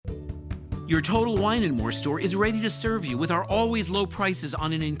Your Total Wine & More store is ready to serve you with our always low prices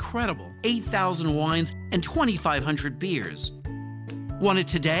on an incredible 8,000 wines and 2,500 beers. Want it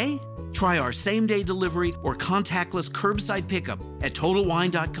today? Try our same-day delivery or contactless curbside pickup at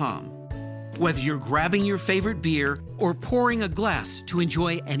TotalWine.com. Whether you're grabbing your favorite beer or pouring a glass to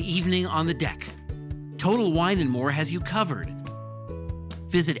enjoy an evening on the deck, Total Wine & More has you covered.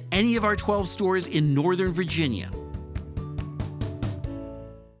 Visit any of our 12 stores in Northern Virginia.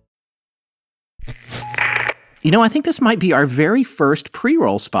 You know, I think this might be our very first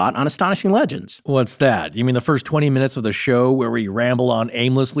pre-roll spot on Astonishing Legends. What's that? You mean the first 20 minutes of the show where we ramble on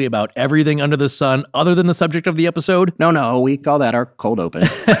aimlessly about everything under the sun other than the subject of the episode? No, we call that our cold open.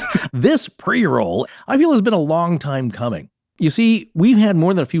 This pre-roll, I feel, has been a long time coming. You see, we've had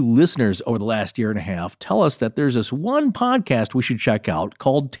more than a few listeners over the last year and a half tell us that there's this one podcast we should check out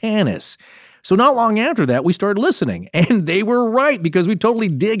called Tanis. So not long after that, we started listening, and they were right because we totally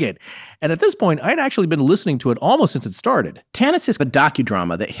dig it. And at this point, I'd actually been listening to it almost since it started. Tanis is a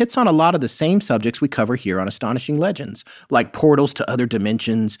docudrama that hits on a lot of the same subjects we cover here on Astonishing Legends, like portals to other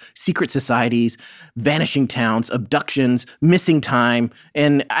dimensions, secret societies, vanishing towns, abductions, missing time,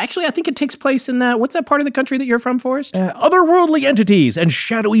 and actually I think it takes place in what's that part of the country that you're from, Forrest? Otherworldly entities and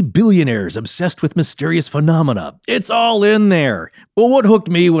shadowy billionaires obsessed with mysterious phenomena. It's all in there. Well, what hooked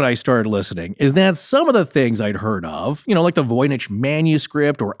me when I started listening is that some of the things I'd heard of, like the Voynich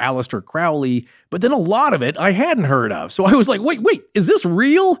manuscript or Aleister Crowley, but then a lot of it I hadn't heard of. So I was like, wait, is this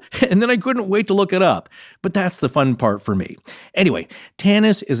real? And then I couldn't wait to look it up. But that's the fun part for me. Anyway,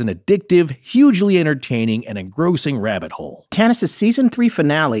 Tanis is an addictive, hugely entertaining, and engrossing rabbit hole. Tanis' Season 3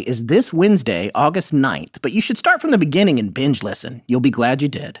 finale is this Wednesday, August 9th, but you should start from the beginning and binge listen. You'll be glad you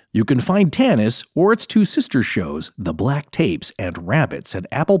did. You can find Tanis or its two sister shows, The Black Tapes and Rabbits, at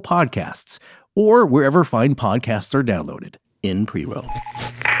Apple Podcasts, or wherever fine podcasts are downloaded. In pre-roll.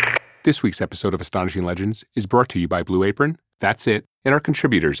 This week's episode of Astonishing Legends is brought to you by Blue Apron, That's It, and our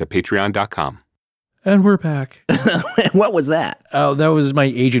contributors at patreon.com. And we're back. What was that? Oh, that was my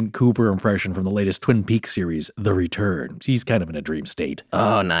Agent Cooper impression from the latest Twin Peaks series, The Return. He's kind of in a dream state.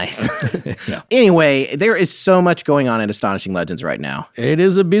 Oh, nice. Yeah. Anyway, there is so much going on in Astonishing Legends right now. It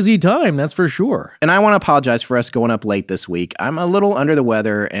is a busy time, that's for sure. And I want to apologize for us going up late this week. I'm a little under the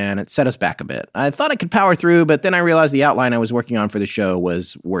weather, and it set us back a bit. I thought I could power through, but then I realized the outline I was working on for the show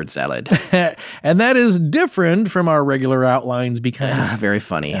was word salad. And that is different from our regular outlines because... Very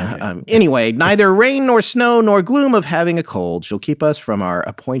funny. Okay. Anyway, neither rain nor snow nor gloom of having a cold shall keep us from our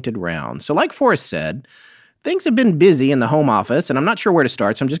appointed round. So like Forrest said, things have been busy in the home office, and I'm not sure where to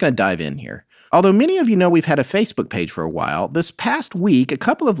start, so I'm just going to dive in here. Although many of you know we've had a Facebook page for a while, this past week, a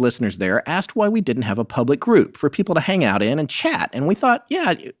couple of listeners there asked why we didn't have a public group for people to hang out in and chat. And we thought,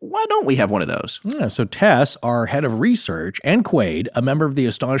 why don't we have one of those? Yeah, so Tess, our head of research, and Quaid, a member of the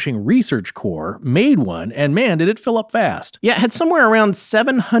Astonishing Research Corps, made one, and man, did it fill up fast. Yeah, it had somewhere around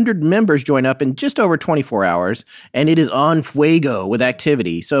 700 members join up in just over 24 hours, and it is on fuego with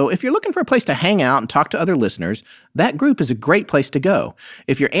activity. So if you're looking for a place to hang out and talk to other listeners, that group is a great place to go.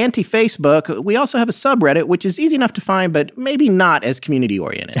 If you're anti-Facebook, we also have a subreddit, which is easy enough to find, but maybe not as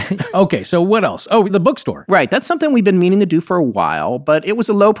community-oriented. Okay, so what else? Oh, the bookstore. Right, that's something we've been meaning to do for a while, but it was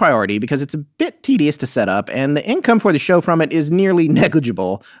a low priority because it's a bit tedious to set up, and the income for the show from it is nearly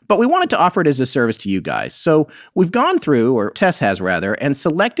negligible, but we wanted to offer it as a service to you guys. So we've gone through, or Tess has rather, and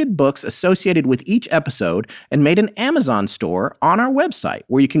selected books associated with each episode and made an Amazon store on our website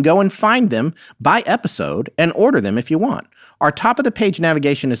where you can go and find them by episode and order them if you want. Our top of the page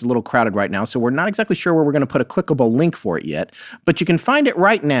navigation is a little crowded right now, so we're not exactly sure where we're going to put a clickable link for it yet, but you can find it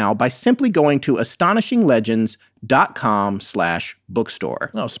right now by simply going to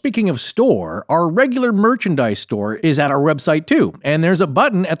astonishinglegends.com/bookstore. Oh, speaking of store, our regular merchandise store is at our website too, and there's a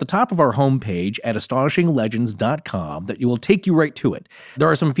button at the top of our homepage at astonishinglegends.com that will take you right to it.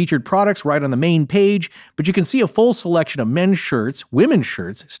 There are some featured products right on the main page, but you can see a full selection of men's shirts, women's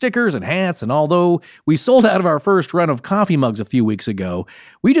shirts, stickers, and hats, and although we sold out of our first run of coffee mugs a few weeks ago,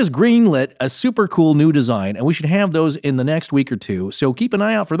 we just greenlit a super cool new design, and we should have those in the next week or two, so keep an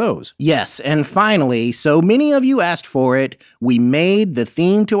eye out for those. Yes, and finally, so many of you asked for it, we made the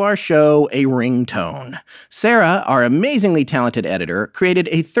theme to our show a ringtone. Sarah, our amazingly talented editor, created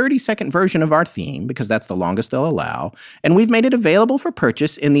a 30-second version of our theme, because that's the longest they'll allow, and we've made it available for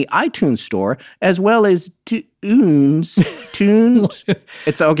purchase in the iTunes store, as well as tunes.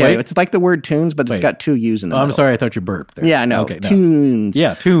 It's okay. Wait. It's like the word tunes, but it's got two U's in the middle. I'm sorry, I thought you burped there. Yeah, no. Okay, tunes.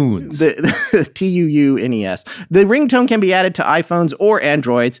 Yeah, tunes. The Tuunes. The ringtone can be added to iPhones or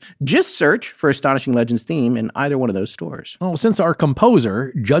Androids. Just search for Astonishing Legends theme in either one of those stores. Well, since our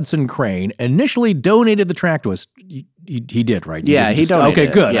composer, Judson Crane, initially donated the track to us, He did, right? Yeah, he donated.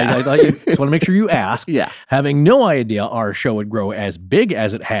 Okay, good. Yeah. I just want to make sure you ask. Yeah. Having no idea our show would grow as big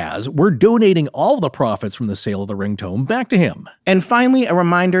as it has, we're donating all the profits from the sale of the ringtone back to him. And finally, a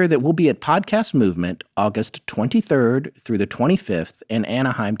reminder that we'll be at Podcast Movement August 23rd through the 25th in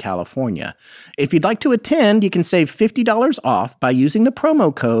Anaheim, California. If you'd like to attend, you can save $50 off by using the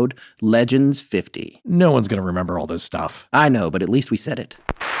promo code LEGENDS50. No one's going to remember all this stuff. I know, but at least we said it.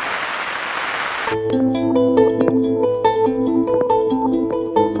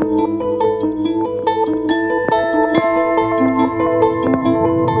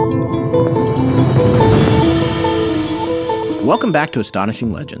 Welcome back to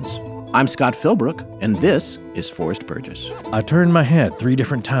Astonishing Legends. I'm Scott Philbrook, and this is Forrest Burgess. I turned my head 3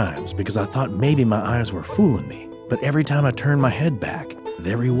 different times because I thought maybe my eyes were fooling me. But every time I turned my head back,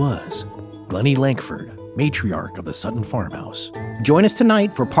 there he was, Glennie Lankford, matriarch of the Sutton farmhouse. Join us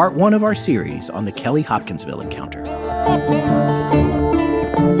tonight for part 1 of our series on the Kelly Hopkinsville encounter.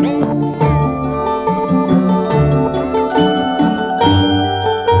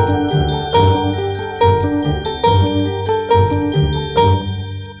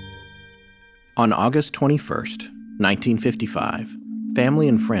 On August 21st, 1955, family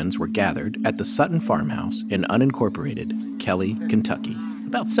and friends were gathered at the Sutton farmhouse in unincorporated Kelly, Kentucky,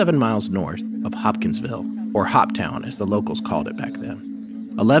 about 7 miles north of Hopkinsville, or Hoptown as the locals called it back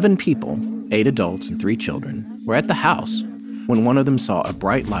then. 11 people, 8 adults and 3 children, were at the house when one of them saw a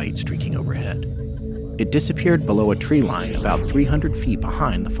bright light streaking overhead. It disappeared below a tree line about 300 feet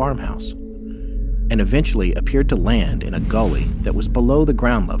behind the farmhouse, and eventually appeared to land in a gully that was below the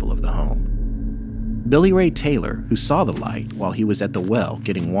ground level of the home. Billy Ray Taylor, who saw the light while he was at the well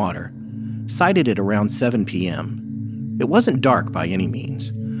getting water, sighted it around 7 p.m. It wasn't dark by any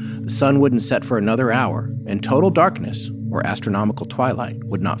means. The sun wouldn't set for another hour, and total darkness, or astronomical twilight,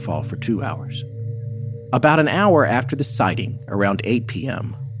 would not fall for 2 hours. About an hour after the sighting, around 8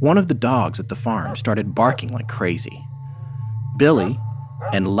 p.m., one of the dogs at the farm started barking like crazy. Billy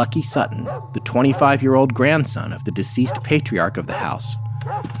and Lucky Sutton, the 25-year-old grandson of the deceased patriarch of the house,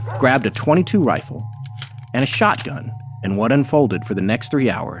 grabbed a .22 rifle and a shotgun, and what unfolded for the next 3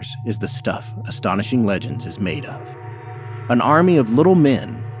 hours is the stuff Astonishing Legends is made of. An army of little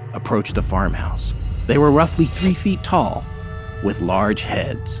men approached the farmhouse. They were roughly 3 feet tall, with large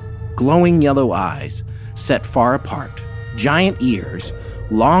heads, glowing yellow eyes set far apart, giant ears,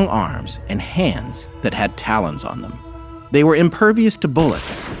 long arms, and hands that had talons on them. They were impervious to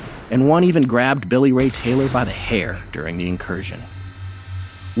bullets, and one even grabbed Billy Ray Taylor by the hair during the incursion.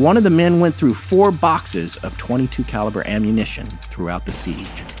 One of the men went through 4 boxes of .22 caliber ammunition throughout the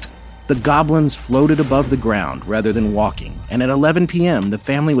siege. The goblins floated above the ground rather than walking, and at 11 p.m. the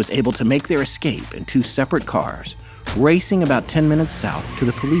family was able to make their escape in 2 separate cars, racing about 10 minutes south to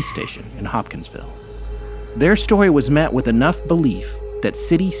the police station in Hopkinsville. Their story was met with enough belief that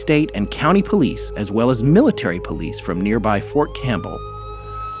city, state, and county police, as well as military police from nearby Fort Campbell,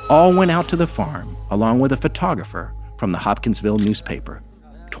 all went out to the farm, along with a photographer from the Hopkinsville newspaper.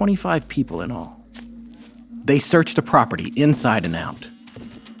 25 people in all. They searched the property inside and out.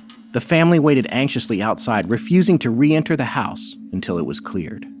 The family waited anxiously outside, refusing to re-enter the house until it was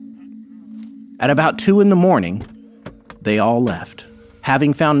cleared. At about 2 a.m, they all left,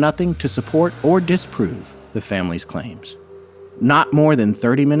 having found nothing to support or disprove the family's claims. Not more than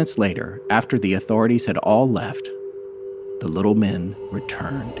 30 minutes later, after the authorities had all left, the little men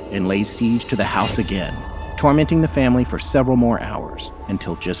returned and laid siege to the house again, tormenting the family for several more hours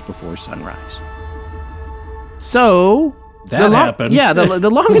until just before sunrise. So that happened. Yeah, the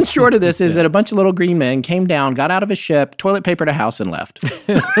long and short of this is that a bunch of little green men came down, got out of a ship, toilet papered a house, and left.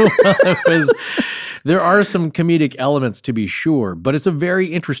 There are some comedic elements to be sure, but it's a very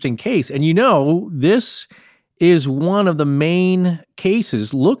interesting case. And this is one of the main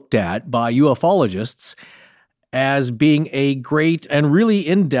cases looked at by ufologists as being a great and really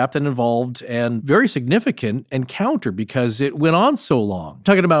in-depth and involved and very significant encounter because it went on so long.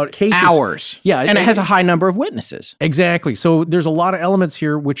 Talking about cases. Hours. Yeah. And it has a high number of witnesses. Exactly. So there's a lot of elements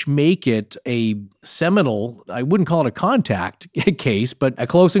here which make it a seminal, I wouldn't call it a contact case, but a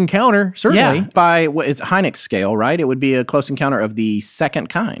close encounter, certainly. Yeah, by what is Hynek's scale, right? It would be a close encounter of the second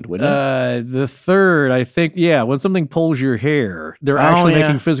kind, wouldn't it? The third, I think, yeah, when something pulls your hair, they're actually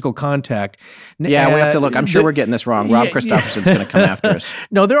making physical contact. Yeah, we have to look. I'm sure we're getting this wrong. Rob Christopherson's going to come after us.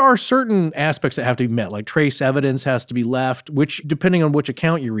 No, there are certain aspects that have to be met, like trace evidence has to be left, which, depending on which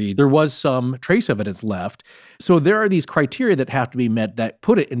account you read, there was some trace evidence left. So there are these criteria that have to be met that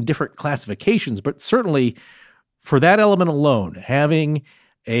put it in different classifications, but certainly for that element alone, having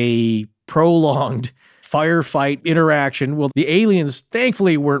a prolonged firefight interaction. Well, the aliens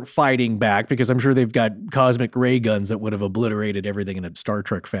thankfully weren't fighting back because I'm sure they've got cosmic ray guns that would have obliterated everything in a Star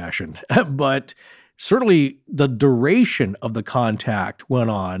Trek fashion. But certainly the duration of the contact went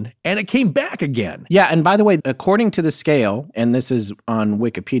on, and it came back again. Yeah, and by the way, according to the scale, and this is on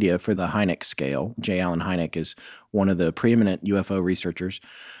Wikipedia for the Hynek scale, J. Allen Hynek is one of the preeminent UFO researchers.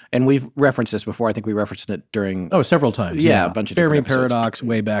 And we've referenced this before. I think we referenced it during... Oh, several times. Yeah, a bunch of Fermi different episodes. paradox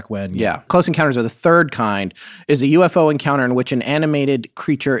way back when. Yeah. Close Encounters of the Third Kind is a UFO encounter in which an animated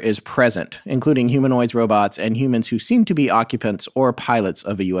creature is present, including humanoids, robots, and humans who seem to be occupants or pilots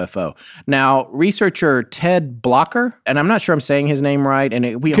of a UFO. Now, researcher Ted Blocker, and I'm not sure I'm saying his name right,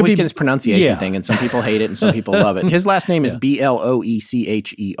 and we always get this pronunciation thing, and some people hate it and some people love it. His last name is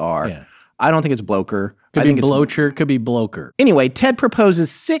Bloecher. Yeah. I don't think it's Blocher. Could be Blocher, could be Blocher. Anyway, Ted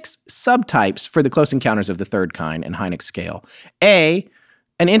proposes 6 subtypes for the Close Encounters of the Third Kind and Hynek scale. A,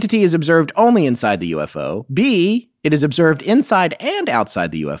 an entity is observed only inside the UFO. B, it is observed inside and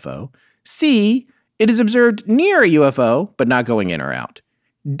outside the UFO. C, it is observed near a UFO, but not going in or out.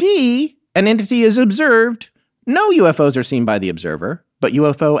 D, an entity is observed. No UFOs are seen by the observer, but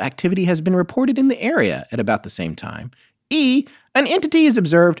UFO activity has been reported in the area at about the same time. E, an entity is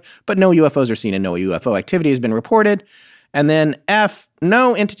observed, but no UFOs are seen and no UFO activity has been reported. And then F,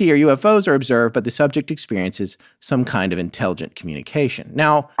 no entity or UFOs are observed, but the subject experiences some kind of intelligent communication.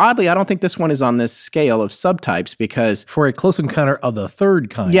 Now, oddly, I don't think this one is on this scale of subtypes because... For a Close Encounter of the Third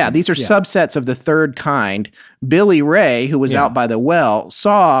Kind. Yeah, these are subsets of the third kind. Billy Ray, who was out by the well,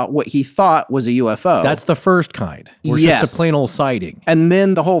 saw what he thought was a UFO. That's the first kind. Or just a plain old sighting. And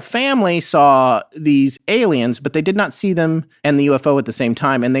then the whole family saw these aliens, but they did not see them and the UFO at the same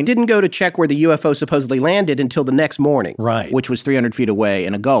time. And they didn't go to check where the UFO supposedly landed until the next morning. Right. Which was 300 feet away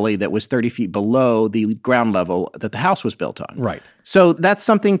in a gully that was 30 feet below the ground level that the house was built on. Right. So that's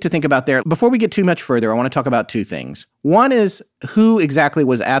something to think about there. Before we get too much further, I want to talk about 2 things. One is who exactly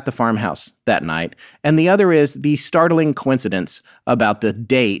was at the farmhouse that night, and the other is the startling coincidence about the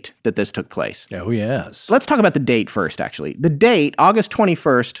date that this took place. Oh, yes. Let's talk about the date first, actually. The date, August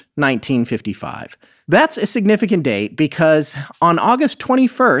 21st, 1955. That's a significant date because on August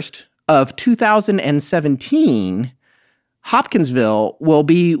 21st of 2017... Hopkinsville will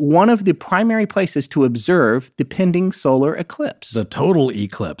be one of the primary places to observe the pending solar eclipse. The total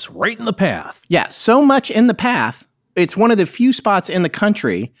eclipse, right in the path. Yeah, so much in the path. It's one of the few spots in the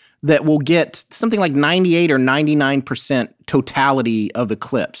country that will get something like 98 or 99% totality of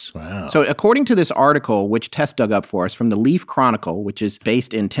eclipse. Wow. So according to this article, which Tess dug up for us from the Leaf Chronicle, which is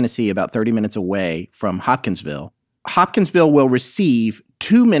based in Tennessee about 30 minutes away from Hopkinsville, Hopkinsville will receive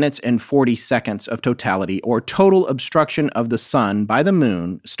 2 minutes and 40 seconds of totality or total obstruction of the sun by the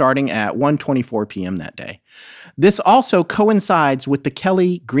moon starting at 1:24 p.m. that day. This also coincides with the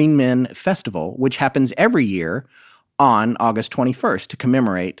Kelly Green Men Festival, which happens every year on August 21st to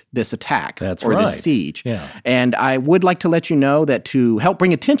commemorate this attack this siege. Yeah. And I would like to let you know that to help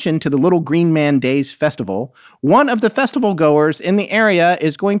bring attention to the Little Green Man Days Festival, one of the festival goers in the area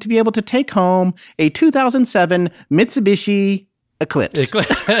is going to be able to take home a 2007 Mitsubishi Eclipse,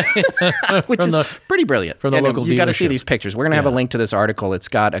 which is pretty brilliant. From the local You got to dealership. see these pictures. We're going to have a link to this article. It's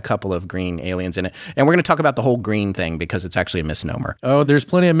got a couple of green aliens in it. And we're going to talk about the whole green thing because it's actually a misnomer. Oh, there's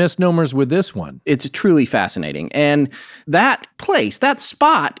plenty of misnomers with this one. It's truly fascinating. And that place, that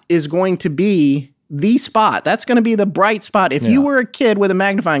spot is going to be the spot. That's going to be the bright spot. If you were a kid with a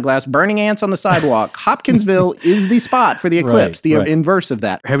magnifying glass burning ants on the sidewalk, Hopkinsville is the spot for the eclipse, inverse of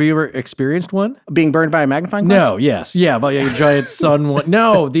that. Have you ever experienced one? Being burned by a magnifying glass? No, yes. Yeah, by a giant sun one.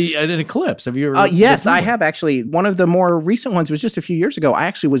 No, an eclipse. Have you ever? Yes, I have actually. One of the more recent ones was just a few years ago. I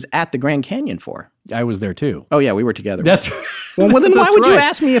actually was at the Grand Canyon for. I was there too. Oh, yeah, we were together. That's Well, then why would you right.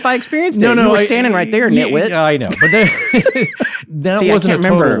 ask me if I experienced it? No, you were standing right there, nitwit. Yeah, I know. But that See, wasn't I can't a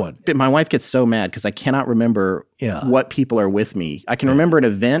total remember. one. My wife gets so mad because I cannot remember what people are with me. I can remember an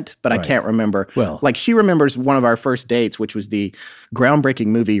event, but I can't remember. Well, like she remembers one of our first dates, which was the groundbreaking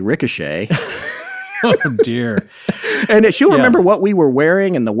movie Ricochet. Oh, dear. And she'll remember what we were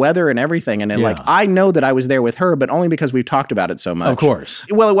wearing and the weather and everything. And then, I know that I was there with her, but only because we've talked about it so much. Of course.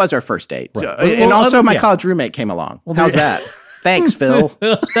 Well, it was our first date. Right. And also my college roommate came along. How's that? Thanks, Phil.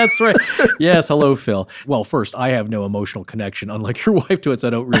 That's right. Yes, hello, Phil. Well, first, I have no emotional connection, unlike your wife to it, so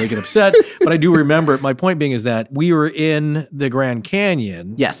I don't really get upset. But I do remember it. My point being is that we were in the Grand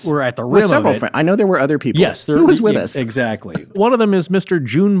Canyon. Yes. We're at the With rim several of it. friends. I know there were other people. Yes. Who was with us? Exactly. One of them is Mr.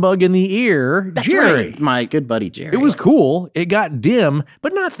 Junebug in the Ear, That's Jerry. right. My good buddy, Jerry. It was cool. It got dim,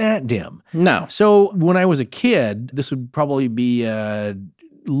 but not that dim. No. So when I was a kid, this would probably be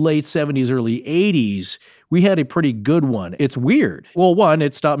late 70s, early 80s, we had a pretty good one. It's weird. Well, one,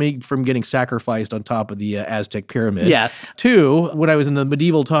 it stopped me from getting sacrificed on top of the Aztec pyramid. Yes. Two, when I was in the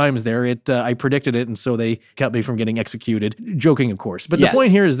medieval times there, I predicted it, and so they kept me from getting executed. Joking, of course. But the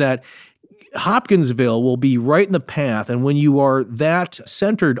point here is that Hopkinsville will be right in the path, and when you are that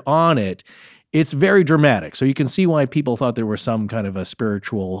centered on it, it's very dramatic. So you can see why people thought there was some kind of a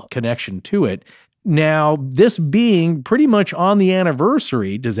spiritual connection to it. Now, this being pretty much on the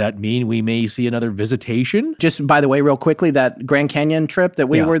anniversary, does that mean we may see another visitation? Just by the way, real quickly, that Grand Canyon trip that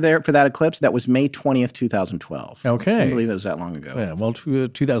we were there for that eclipse, that was May 20th, 2012. Okay. I believe it was that long ago. Yeah, well,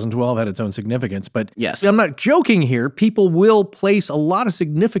 2012 had its own significance, but yes. I'm not joking here. People will place a lot of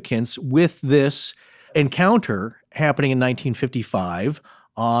significance with this encounter happening in 1955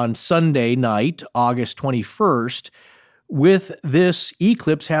 on Sunday night, August 21st, with this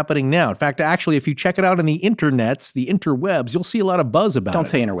eclipse happening now. In fact, actually, if you check it out on the internets, the interwebs, you'll see a lot of buzz about it. Don't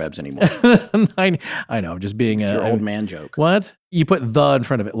say interwebs anymore. I know, just being it's your old man joke. What? You put the in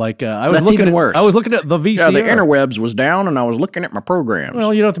front of it. Like That's even worse. I was looking at the VCR. Yeah, the interwebs was down, and I was looking at my programs.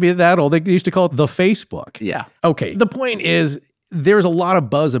 Well, you don't have to be that old. They used to call it the Facebook. Yeah. Okay. The point is, there's a lot of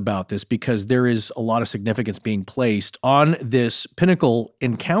buzz about this because there is a lot of significance being placed on this pinnacle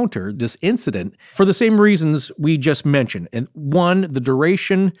encounter, this incident, for the same reasons we just mentioned. And one, the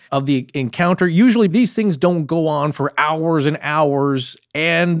duration of the encounter. Usually these things don't go on for hours and hours,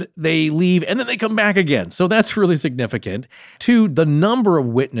 and they leave, and then they come back again. So that's really significant. Two, the number of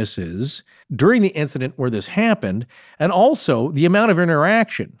witnesses during the incident where this happened, and also the amount of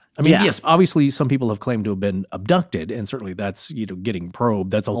interaction. I mean, yes, obviously some people have claimed to have been abducted, and certainly that's, getting probed.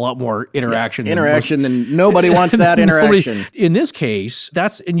 That's a lot more interaction. Than nobody wants that interaction. In this case,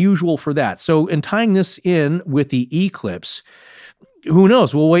 that's unusual for that. So in tying this in with the eclipse, who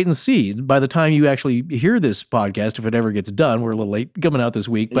knows? We'll wait and see. By the time you actually hear this podcast, if it ever gets done, we're a little late coming out this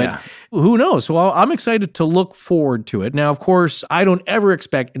week, but who knows? Well, I'm excited to look forward to it. Now, of course, I don't ever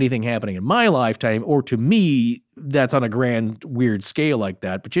expect anything happening in my lifetime or to me that's on a grand, weird scale like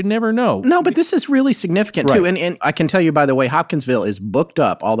that, but you never know. No, but this is really significant too. And I can tell you, by the way, Hopkinsville is booked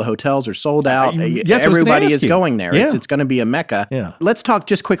up. All the hotels are sold out. Everybody is going there. Yeah. It's going to be a mecca. Yeah. Let's talk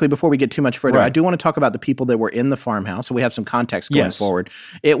just quickly before we get too much further. I do want to talk about the people that were in the farmhouse, so we have some context going forward.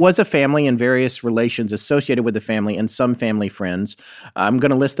 It was a family and various relations associated with the family and some family friends. I'm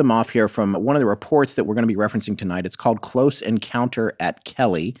going to list them off here from one of the reports that we're going to be referencing tonight. It's called Close Encounter at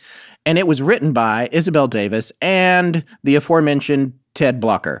Kelly. And it was written by Isabel Davis and the aforementioned Ted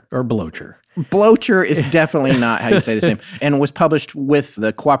Blocher. Or Blocher. Blocher is definitely not how you say this name. And was published with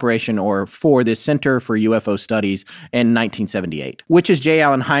the cooperation or for the Center for UFO Studies in 1978, which is J.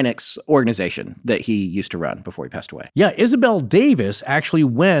 Allen Hynek's organization that he used to run before he passed away. Yeah, Isabel Davis actually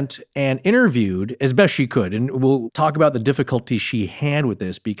went and interviewed as best she could. And we'll talk about the difficulties she had with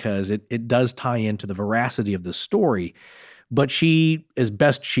this because it does tie into the veracity of the story. But she, as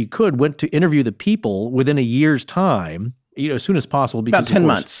best she could, went to interview the people within a year's time, as soon as possible. Because about 10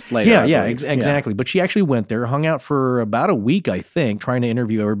 months later. Exactly. But she actually went there, hung out for about a week, I think, trying to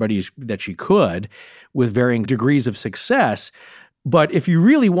interview everybody that she could with varying degrees of success. But if you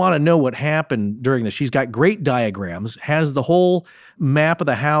really want to know what happened during this, she's got great diagrams, has the whole map of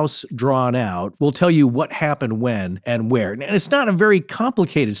the house drawn out, will tell you what happened when and where. And it's not a very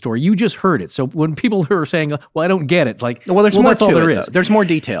complicated story. You just heard it. So when people are saying, well, I don't get it, there's more that's all to there it, is. Though. There's more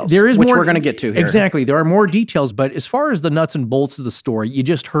details, there is which more, we're going to get to here. Exactly. There are more details. But as far as the nuts and bolts of the story, you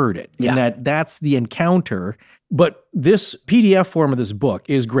just heard it. Yeah. And that's the encounter. But this PDF form of this book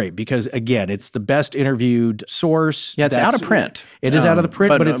is great because, again, it's the best interviewed source. Yeah, it's out of print. It is out of the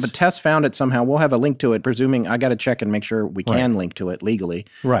print, but Tess found it somehow. We'll have a link to it, presuming I got to check and make sure we can link to it legally.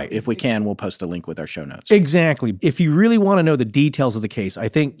 Right. If we can, we'll post the link with our show notes. Exactly. If you really want to know the details of the case, I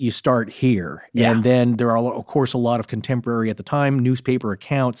think you start here. Yeah. And then there are, of course, a lot of contemporary at the time newspaper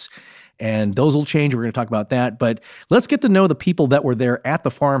accounts. And those will change. We're going to talk about that. But let's get to know the people that were there at the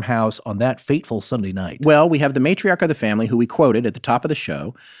farmhouse on that fateful Sunday night. Well, we have the matriarch of the family, who we quoted at the top of the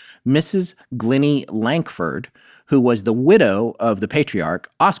show, Mrs. Glennie Langford, who was the widow of the patriarch,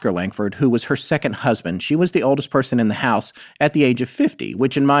 Oscar Langford, who was her second husband. She was the oldest person in the house at the age of 50,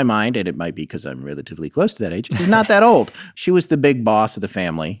 which in my mind, and it might be because I'm relatively close to that age, is not that old. She was the big boss of the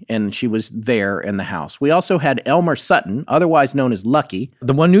family, and she was there in the house. We also had Elmer Sutton, otherwise known as Lucky.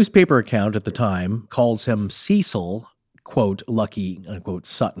 The one newspaper account at the time calls him Cecil, quote, Lucky, unquote,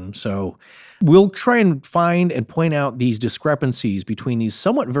 Sutton. So we'll try and find and point out these discrepancies between these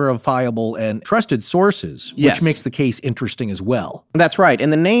somewhat verifiable and trusted sources, which Yes. makes the case interesting as well. That's right.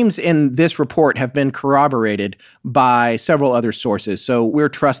 And the names in this report have been corroborated by several other sources. So we're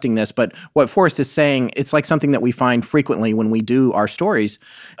trusting this. But what Forrest is saying, it's like something that we find frequently when we do our stories.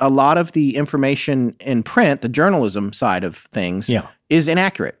 A lot of the information in print, the journalism side of things, is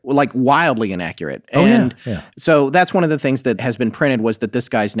inaccurate, like wildly inaccurate. And so that's one of the things that has been printed was that this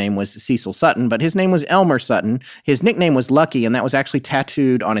guy's name was Cecil Sutton, but his name was Elmer Sutton. His nickname was Lucky, and that was actually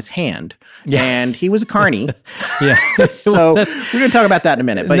tattooed on his hand. Yeah. And he was a carny. So we're going to talk about that in a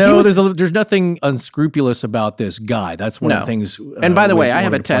minute. But no, there's nothing unscrupulous about this guy. That's one of the things. And by the way, I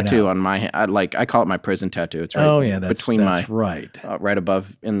have a tattoo on my hand. I call it my prison tattoo. It's right between that's right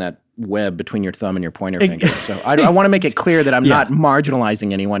above in that web between your thumb and your pointer finger. So I want to make it clear that I'm not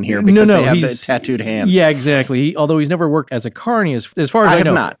marginalizing anyone here because they have the tattooed hands. Yeah, exactly. Although he's never worked as a carny, as far as I know.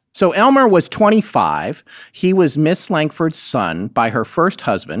 have not. So Elmer was 25. He was Miss Langford's son by her first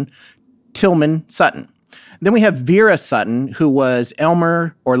husband, Tillman Sutton. Then we have Vera Sutton, who was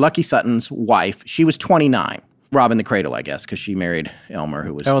Elmer or Lucky Sutton's wife. She was 29. Robin the Cradle, I guess, because she married Elmer,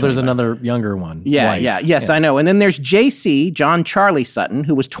 who was 25. There's another younger one. Yes, I know. And then there's J.C., John Charlie Sutton,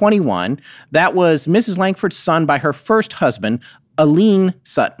 who was 21. That was Mrs. Langford's son by her first husband, Aline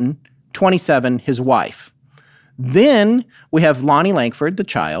Sutton, 27, his wife. Then we have Lonnie Langford, the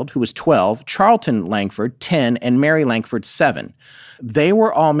child, who was 12, Charlton Langford, 10, and Mary Langford, 7. They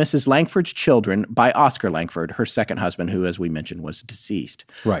were all Mrs. Langford's children by Oscar Langford, her second husband, who, as we mentioned, was deceased.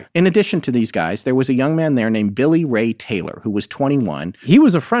 Right. In addition to these guys, there was a young man there named Billy Ray Taylor, who was 21. He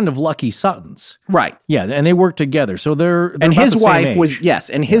was a friend of Lucky Sutton's. Right. Yeah, and they worked together. So they're and about his the same wife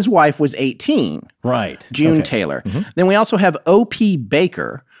age. his wife was 18. Right. June Taylor. Then we also have O.P.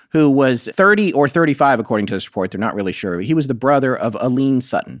 Baker, who was 30 or 35, according to this report. They're not really sure. He was the brother of Aline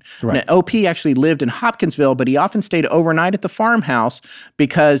Sutton. Right. Now, O.P. actually lived in Hopkinsville, but he often stayed overnight at the farmhouse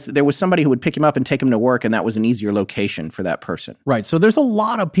because there was somebody who would pick him up and take him to work, and that was an easier location for that person. Right. So there's a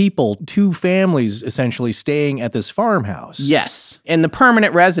lot of people, 2 families essentially staying at this farmhouse. Yes. And the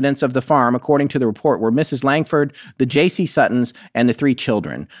permanent residents of the farm, according to the report, were Mrs. Langford, the J.C. Suttons, and the 3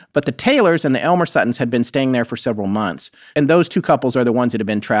 children. But the Taylors and the Elmer Suttons had been staying there for several months. And those 2 couples are the ones that have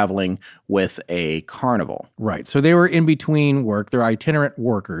been traveling with a carnival. Right. So they were in between work. They're itinerant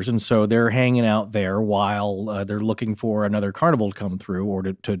workers, and so they're hanging out there while they're looking for another carnival to come through or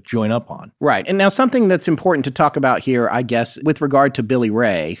to join up on. Right. And now something that's important to talk about here, I guess, with regard to Billy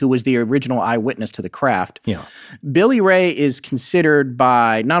Ray, who was the original eyewitness to the craft. Yeah. Billy Ray is considered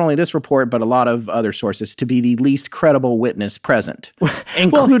by not only this report, but a lot of other sources to be the least credible witness present,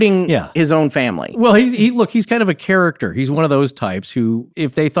 including his own family. Well, he's kind of a character. He's one of those types who,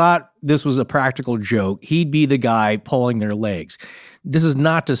 if they thought this was a practical joke, he'd be the guy pulling their legs. This is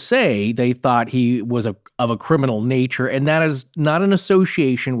not to say they thought he was of a criminal nature, and that is not an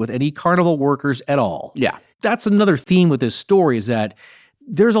association with any carnival workers at all. Yeah. That's another theme with this story, is that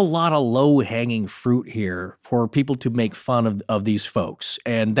there's a lot of low-hanging fruit here for people to make fun of these folks,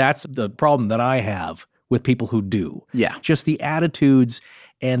 and that's the problem that I have with people who do. Yeah. Just the attitudes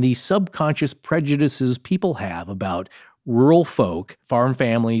and the subconscious prejudices people have about rural folk, farm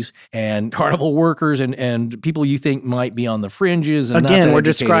families, and carnival workers, and people you think might be on the fringes. And again, not we're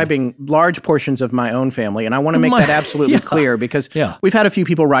educated. Describing large portions of my own family, and I want to make that absolutely clear because we've had a few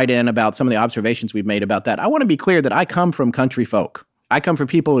people write in about some of the observations we've made about that. I want to be clear that I come from country folk. I come from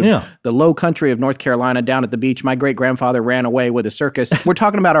people in the low country of North Carolina, down at the beach. My great-grandfather ran away with a circus. We're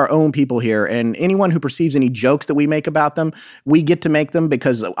talking about our own people here, and anyone who perceives any jokes that we make about them, we get to make them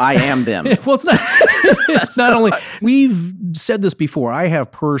because I am them. Well, it's not, it's not only, we've said this before, I have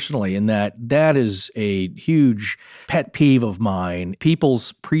personally, in that is a huge pet peeve of mine,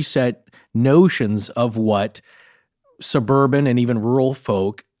 people's preset notions of what suburban and even rural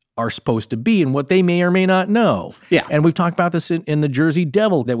folk are supposed to be and what they may or may not know. Yeah. And we've talked about this in the Jersey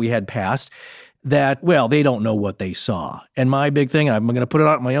Devil that we had passed, that, well, they don't know what they saw. And my big thing, I'm going to put it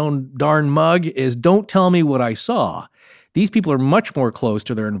out in my own darn mug, is don't tell me what I saw. These people are much more close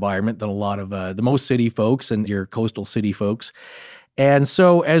to their environment than a lot of the most city folks and your coastal city folks. And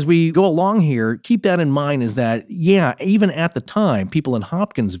so as we go along here, keep that in mind, is that, even at the time, people in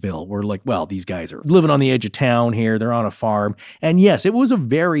Hopkinsville were like, well, these guys are living on the edge of town here. They're on a farm. And yes, it was a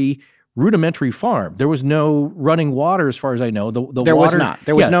very rudimentary farm. There was no running water, as far as I know. There was not.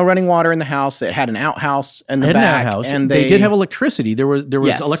 There was no running water in the house. It had an outhouse in the back. And they did have electricity. There was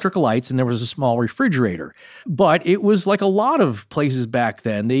electrical lights, and there was a small refrigerator. But it was like a lot of places back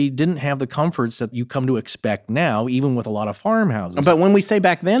then. They didn't have the comforts that you come to expect now, even with a lot of farmhouses. But when we say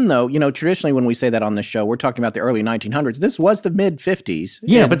back then, though, traditionally when we say that on the show, we're talking about the early 1900s. This was the mid-50s.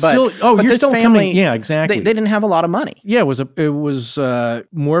 Yeah, but still, you're still coming. Yeah, exactly. They didn't have a lot of money. Yeah, it was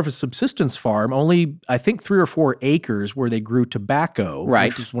more of a subsistence farm. Only, I think, 3 or 4 acres where they grew tobacco,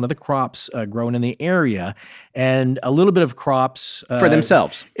 right, which is one of the crops grown in the area, and a little bit of crops for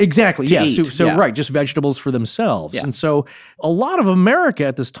themselves. Exactly. Yeah. So right, just vegetables for themselves. Yeah. And so a lot of America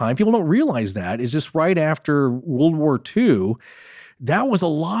at this time, people don't realize that, is just right after World War II. That was a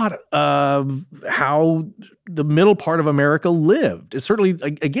lot of how the middle part of America lived. It's certainly,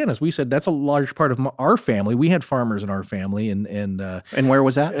 again, as we said, that's a large part of our family. We had farmers in our family, and where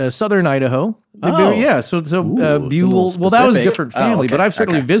was that? Southern Idaho. Oh, yeah. So Buell. Well, that was a different family, but I've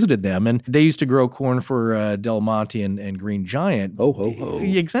certainly visited them, and they used to grow corn for Del Monte and Green Giant. Ho ho ho!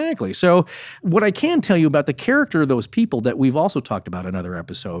 Exactly. So, what I can tell you about the character of those people that we've also talked about in other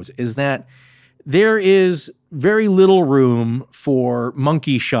episodes is that there is very little room for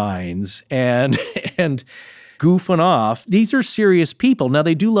monkey shines and goofing off. These are serious people. Now,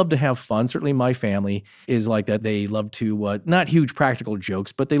 they do love to have fun. Certainly my family is like that. They love to, not huge practical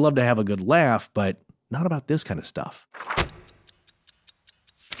jokes, but they love to have a good laugh, but not about this kind of stuff.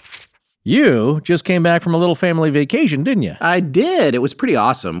 You just came back from a little family vacation, didn't you? I did. It was pretty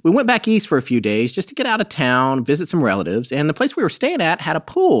awesome. We went back east for a few days just to get out of town, visit some relatives, and the place we were staying at had a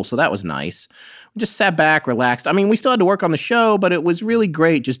pool, so that was nice. We just sat back, relaxed. I mean, we still had to work on the show, but it was really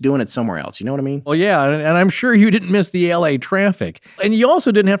great just doing it somewhere else. You know what I mean? Well, yeah, and I'm sure you didn't miss the LA traffic. And you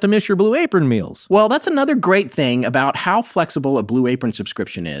also didn't have to miss your Blue Apron meals. Well, that's another great thing about how flexible a Blue Apron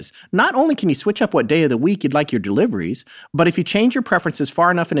subscription is. Not only can you switch up what day of the week you'd like your deliveries, but if you change your preferences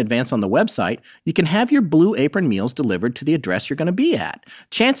far enough in advance on the website, you can have your Blue Apron meals delivered to the address you're going to be at.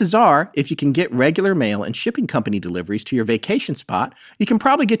 Chances are, if you can get regular mail and shipping company deliveries to your vacation spot, you can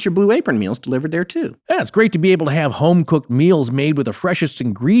probably get your Blue Apron meals delivered there too. Yeah, it's great to be able to have home-cooked meals made with the freshest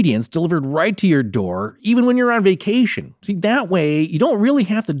ingredients delivered right to your door, even when you're on vacation. See, that way, you don't really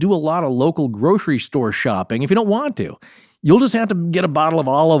have to do a lot of local grocery store shopping if you don't want to. You'll just have to get a bottle of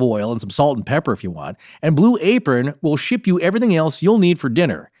olive oil and some salt and pepper if you want, and Blue Apron will ship you everything else you'll need for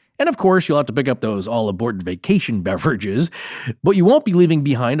dinner. And of course, you'll have to pick up those all-aboard vacation beverages, but you won't be leaving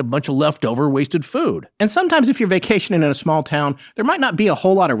behind a bunch of leftover wasted food. And sometimes if you're vacationing in a small town, there might not be a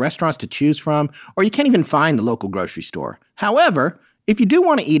whole lot of restaurants to choose from, or you can't even find the local grocery store. However, if you do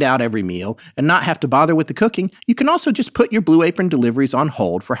want to eat out every meal and not have to bother with the cooking, you can also just put your Blue Apron deliveries on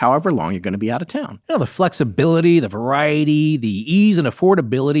hold for however long you're going to be out of town. You know, the flexibility, the variety, the ease and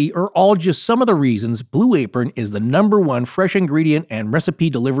affordability are all just some of the reasons Blue Apron is the #1 fresh ingredient and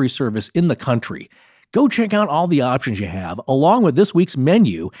recipe delivery service in the country. Go check out all the options you have, along with this week's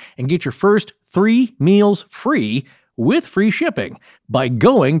menu, and get your first 3 meals free with free shipping by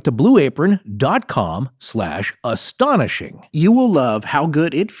going to blueapron.com/astonishing. You will love how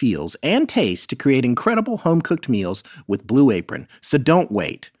good it feels and tastes to create incredible home-cooked meals with Blue Apron, so don't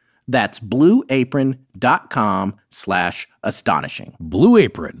wait. That's blueapron.com/astonishing. Blue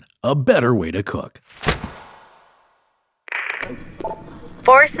Apron, a better way to cook.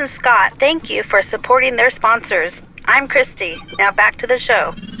 Forrest and Scott, thank you for supporting their sponsors. I'm Christy. Now back to the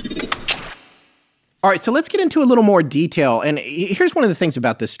show. All right, so let's get into a little more detail. And here's one of the things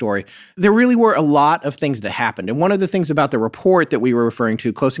about this story. There really were a lot of things that happened. And one of the things about the report that we were referring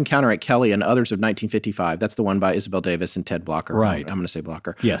to, Close Encounter at Kelly and Others of 1955, that's the one by Isabel Davis and Ted Blocker. Right. I'm going to say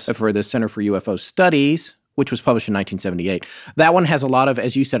Blocker. Yes. For the Center for UFO Studies, which was published in 1978. That one has a lot of,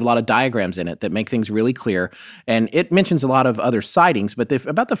 as you said, a lot of diagrams in it that make things really clear. And it mentions a lot of other sightings, but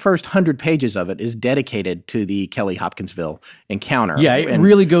about the first 100 pages of it is dedicated to the Kelly Hopkinsville encounter. Yeah, it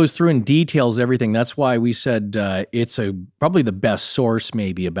really goes through and details everything. That's why we said it's probably the best source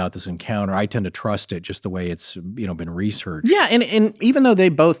maybe about this encounter. I tend to trust it just the way it's been researched. Yeah, and even though they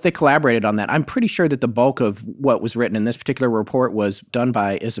collaborated on that, I'm pretty sure that the bulk of what was written in this particular report was done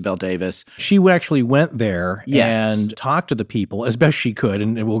by Isabel Davis. She actually went there Yes. and talked to the people as best she could,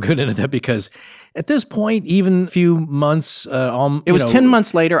 and we'll get into that because at this point, even a few months, it was 10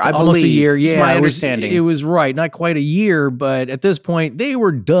 months later, I almost believe. A year. Yeah, my understanding. It was right, not quite a year, but at this point, they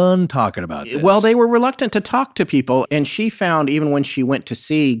were done talking about this. Well, they were reluctant to talk to people, and she found even when she went to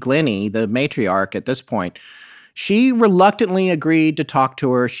see Glennie, the matriarch, at this point, She reluctantly agreed to talk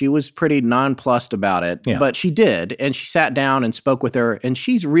to her. She was pretty nonplussed about it, but she did. And she sat down and spoke with her. And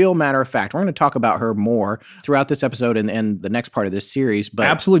she's real matter of fact. We're going to talk about her more throughout this episode and the next part of this series. But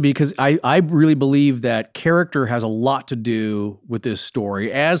absolutely, because I really believe that character has a lot to do with this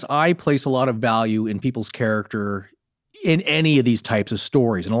story, as I place a lot of value in people's character in any of these types of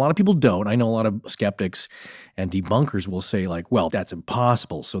stories. And a lot of people don't. I know a lot of skeptics and debunkers will say like, well, that's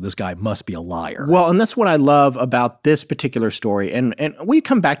impossible, so this guy must be a liar. Well, and that's what I love about this particular story. And we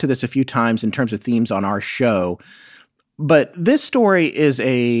come back to this a few times in terms of themes on our show. But this story is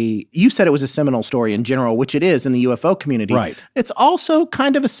you said it was a seminal story in general, which it is in the UFO community. Right. It's also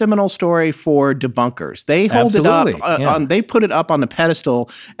kind of a seminal story for debunkers. They hold it up, they put it up on the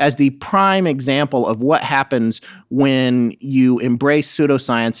pedestal as the prime example of what happens when you embrace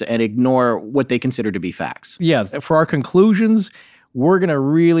pseudoscience and ignore what they consider to be facts. Yeah, for our conclusions, we're going to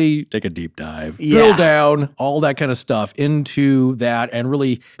really take a deep dive, drill down, all that kind of stuff into that and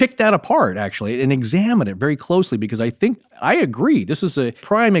really pick that apart, actually, and examine it very closely, because I agree. This is a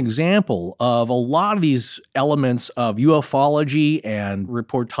prime example of a lot of these elements of ufology and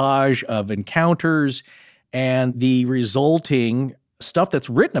reportage of encounters and the resulting stuff that's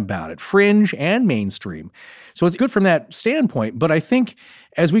written about it, fringe and mainstream. So it's good from that standpoint. But I think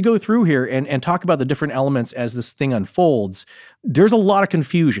as we go through here and talk about the different elements as this thing unfolds, there's a lot of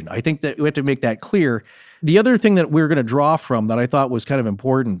confusion. I think that we have to make that clear. The other thing that we're going to draw from that I thought was kind of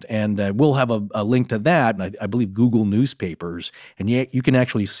important, and we'll have a link to that, and I believe Google newspapers, and you can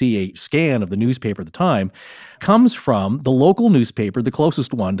actually see a scan of the newspaper at the time, comes from the local newspaper, the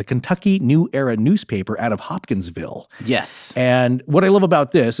closest one, the Kentucky New Era newspaper out of Hopkinsville. Yes. And what I love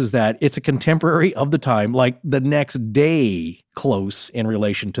about this is that it's a contemporary of the time, like the next day close in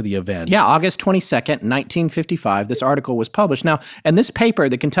relation to the event. Yeah, August 22nd, 1955, this article was published. Now, and this paper,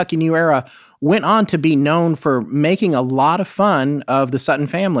 the Kentucky New Era, went on to be known for making a lot of fun of the Sutton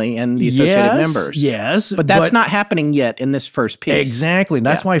family and the associated members. Yes. But that's not happening yet in this first piece. Exactly. And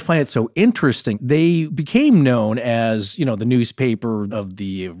that's why I find it so interesting. They became known as, the newspaper of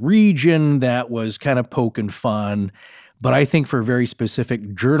the region that was kind of poking fun, but I think for very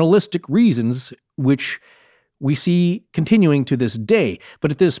specific journalistic reasons, which we see continuing to this day.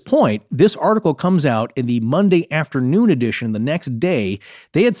 But at this point, this article comes out in the Monday afternoon edition. The next day,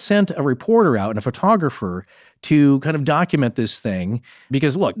 they had sent a reporter out and a photographer to kind of document this thing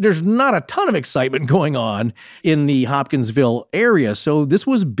because, look, there's not a ton of excitement going on in the Hopkinsville area, so this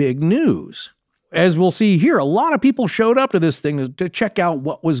was big news. As we'll see here, a lot of people showed up to this thing to check out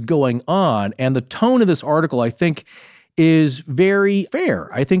what was going on, and the tone of this article, I think, is very fair.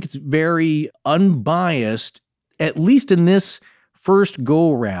 I think it's very unbiased, at least in this first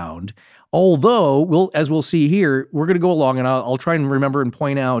go-around. Although, as we'll see here, we're going to go along and I'll try and remember and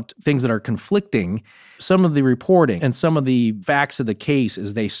point out things that are conflicting, some of the reporting and some of the facts of the case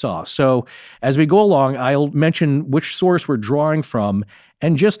as they saw. So as we go along, I'll mention which source we're drawing from.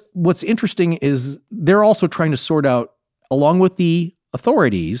 And just what's interesting is they're also trying to sort out, along with the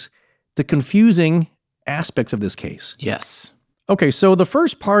authorities, the confusing aspects of this case. Yes. Okay, so the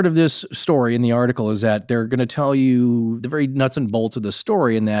first part of this story in the article is that they're going to tell you the very nuts and bolts of the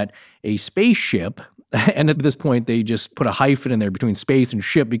story, in that a spaceship, and at this point they just put a hyphen in there between space and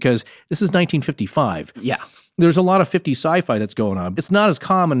ship because this is 1955. Yeah. There's a lot of 50s sci-fi that's going on. It's not as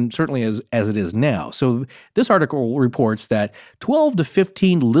common, certainly, as it is now. So this article reports that 12 to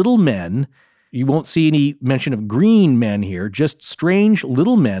 15 little men, you won't see any mention of green men here, just strange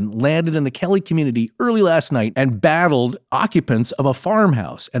little men landed in the Kelly community early last night and battled occupants of a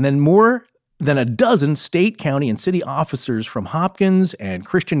farmhouse. And then more than a dozen state, county, and city officers from Hopkins and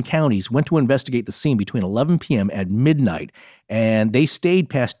Christian counties went to investigate the scene between 11 p.m. and midnight. And they stayed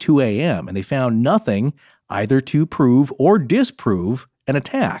past 2 a.m. and they found nothing either to prove or disprove an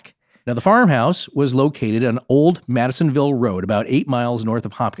attack. Now, the farmhouse was located on Old Madisonville Road, about 8 miles north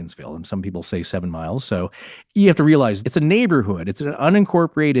of Hopkinsville, and some people say 7 miles. So you have to realize it's a neighborhood. It's an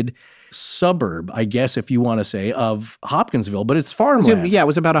unincorporated suburb, I guess, if you want to say, of Hopkinsville, but it's farmland. Yeah, it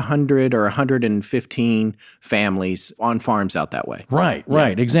was about 100 or 115 families on farms out that way.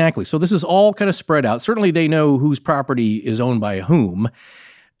 Right, exactly. So this is all kind of spread out. Certainly they know whose property is owned by whom,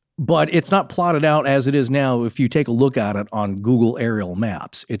 but it's not plotted out as it is now if you take a look at it on Google aerial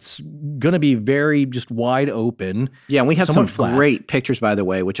maps. It's going to be very just wide open. Yeah, and we have some great pictures, by the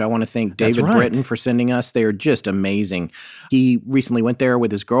way, which I want to thank David Britton for sending us. They are just amazing. He recently went there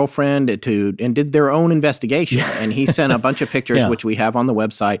with his girlfriend and did their own investigation, and he sent a bunch of pictures, which we have on the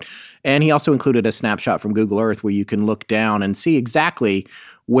website. And he also included a snapshot from Google Earth where you can look down and see exactly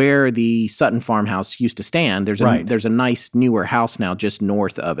where the Sutton farmhouse used to stand. There's a nice newer house now just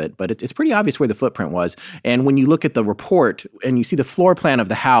north of it, but it's pretty obvious where the footprint was. And when you look at the report and you see the floor plan of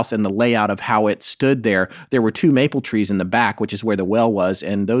the house and the layout of how it stood there were 2 maple trees in the back, which is where the well was,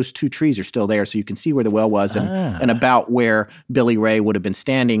 and those 2 trees are still there, so you can see where the well was and about where Billy Ray would have been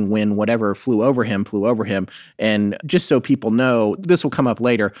standing when whatever flew over him. And just so people know, this will come up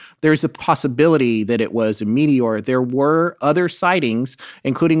later, there's a possibility that it was a meteor. There were other sightings,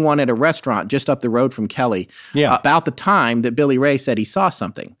 including one at a restaurant just up the road from Kelly, about the time that Billy Ray said he saw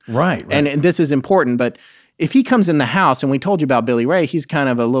something. Right. And this is important, but if he comes in the house, and we told you about Billy Ray, he's kind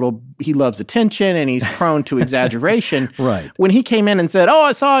of he loves attention and he's prone to exaggeration. Right. When he came in and said, "Oh,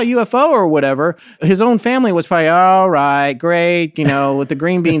 I saw a UFO or whatever," his own family was probably, "All right, great, with the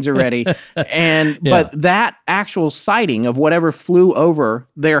green beans are ready." But that actual sighting of whatever flew over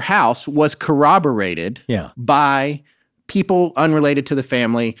their house was corroborated by people unrelated to the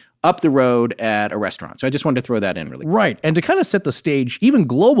family up the road at a restaurant. So I just wanted to throw that in really quick. Right. And to kind of set the stage, even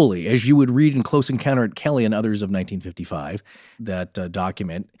globally, as you would read in Close Encounter at Kelly and others of 1955, that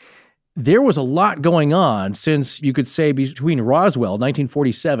document, there was a lot going on since, you could say, between Roswell,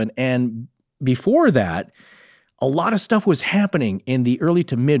 1947, and before that, a lot of stuff was happening in the early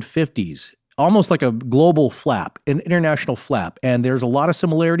to mid-50s. Almost like a global flap, an international flap. And there's a lot of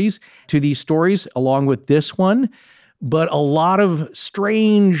similarities to these stories along with this one, but a lot of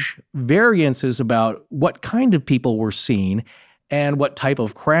strange variances about what kind of people were seen and what type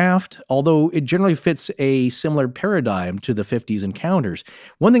of craft, although it generally fits a similar paradigm to the 50s encounters.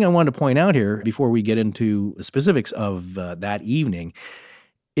 One thing I wanted to point out here before we get into the specifics of that evening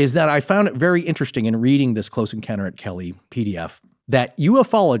is that I found it very interesting in reading this Close Encounter at Kelly PDF that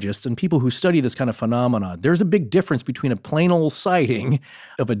ufologists and people who study this kind of phenomena, there's a big difference between a plain old sighting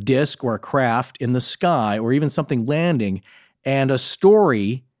of a disc or a craft in the sky or even something landing and a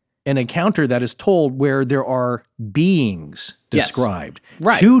story, an encounter that is told where there are beings described. Yes.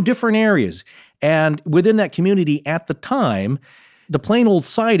 Right. 2 different areas. And within that community at the time, the plain old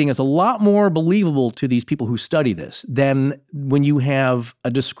sighting is a lot more believable to these people who study this than when you have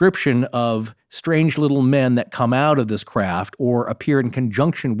a description of strange little men that come out of this craft or appear in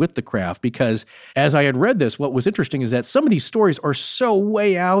conjunction with the craft. Because as I had read this, what was interesting is that some of these stories are so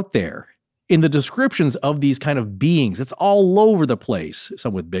way out there in the descriptions of these kind of beings. It's all over the place.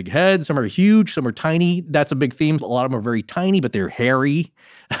 Some with big heads, some are huge, some are tiny. That's a big theme. A lot of them are very tiny, but they're hairy.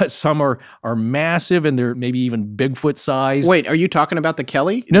 Some are massive and they're maybe even Bigfoot sized. Wait, are you talking about the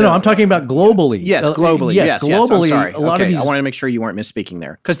Kelly? No, I'm talking about globally. Yes, globally. Yes, globally. I'm sorry. A lot of these, I wanted to make sure you weren't misspeaking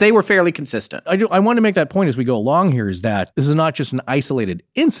there because they were fairly consistent. I want to make that point as we go along here is that this is not just an isolated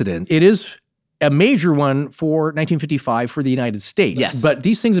incident. It is a major one for 1955 for the United States. Yes. But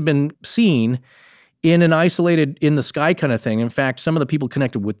these things have been seen in an isolated, in the sky kind of thing. In fact, some of the people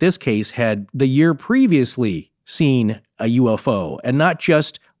connected with this case had the year previously seen a UFO, and not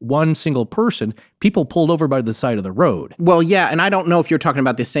just one single person, people pulled over by the side of the road. Well, yeah, and I don't know if you're talking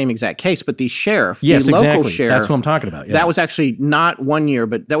about the same exact case, but the sheriff, yes, the exactly. local sheriff. That's what I'm talking about. Yeah. That was actually not 1 year,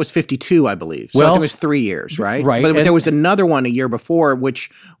 but that was 52, I believe. So I think it was 3 years, right? Right. But there was another one a year before, which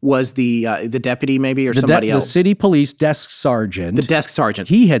was the deputy maybe or somebody else. The city police desk sergeant. The desk sergeant.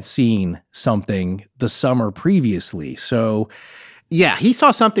 He had seen something the summer previously, so... Yeah, he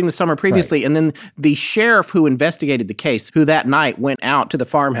saw something the summer previously, right. And then the sheriff who investigated the case, who that night went out to the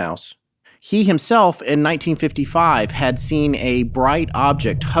farmhouse, he himself in 1955 had seen a bright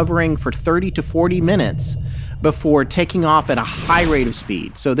object hovering for 30 to 40 minutes before taking off at a high rate of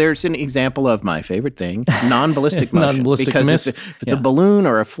speed. So there's an example of my favorite thing, non-ballistic motion. Non-ballistic because miss. if it's a balloon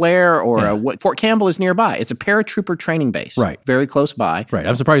or a flare or Fort Campbell is nearby. It's a paratrooper training base. Right. Very close by. Right.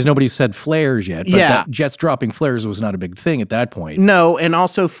 I'm surprised nobody said flares yet. But that jets dropping flares was not a big thing at that point. No, and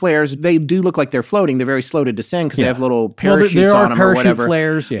also flares, they do look like they're floating. They're very slow to descend because they have little parachutes there on them or whatever. There are parachute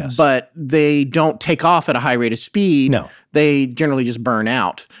flares, yes. But they don't take off at a high rate of speed. No. They generally just burn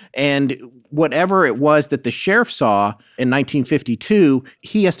out. And whatever it was that the sheriff saw in 1952,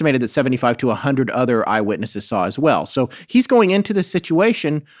 he estimated that 75 to 100 other eyewitnesses saw as well. So he's going into this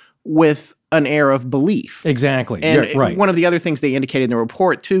situation with an air of belief. Exactly. And right. One of the other things they indicated in the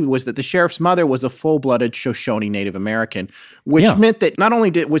report, too, was that the sheriff's mother was a full-blooded Shoshone Native American, which meant that not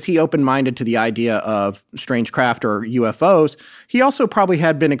only was he open-minded to the idea of strange craft or UFOs, he also probably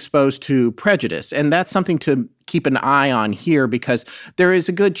had been exposed to prejudice. And that's something to keep an eye on here, because there is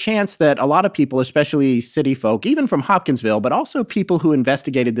a good chance that a lot of people, especially city folk, even from Hopkinsville, but also people who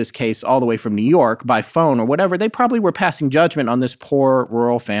investigated this case all the way from New York by phone or whatever, they probably were passing judgment on this poor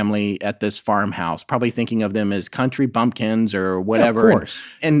rural family at this farmhouse, probably thinking of them as country bumpkins or whatever. Yeah, of course.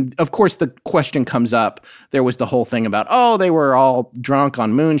 And of course, the question comes up. There was the whole thing about, oh, they were all drunk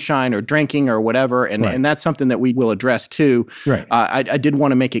on moonshine or drinking or whatever. And that's something that we will address too. Right. I did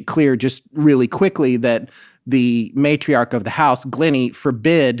want to make it clear just really quickly that the matriarch of the house, Glennie,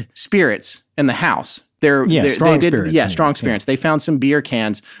 forbid spirits in the house. Strong spirits. Strong spirits. They found some beer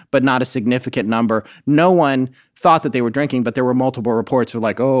cans, but not a significant number. No one thought that they were drinking, but there were multiple reports of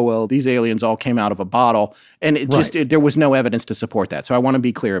like, oh, well, these aliens all came out of a bottle. And there was no evidence to support that. So I want to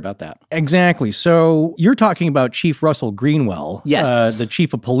be clear about that. Exactly. So you're talking about Chief Russell Greenwell, yes, the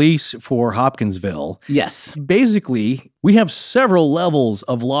chief of police for Hopkinsville. Yes. Basically, we have several levels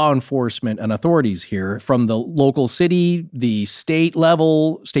of law enforcement and authorities here, from the local city, the state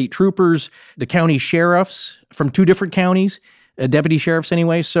level, state troopers, the county sheriffs from 2 different counties. Deputy sheriffs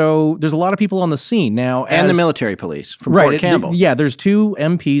anyway. So there's a lot of people on the scene now. And the military police from Fort Campbell. There's 2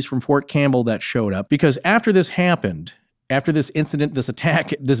 MPs from Fort Campbell that showed up, because after this happened, after this incident, this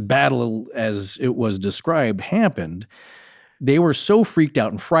attack, this battle as it was described happened, they were so freaked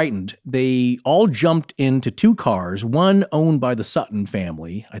out and frightened, they all jumped into 2 cars, one owned by the Sutton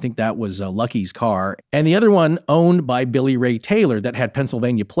family. I think that was Lucky's car, and the other one owned by Billy Ray Taylor that had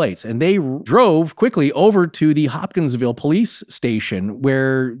Pennsylvania plates. And they drove quickly over to the Hopkinsville police station,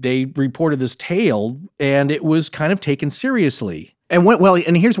 where they reported this tale, and it was kind of taken seriously.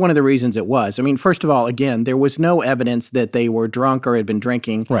 And here's one of the reasons it was. I mean, first of all, again, there was no evidence that they were drunk or had been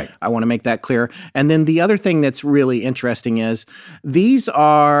drinking. Right. I want to make that clear. And then the other thing that's really interesting is these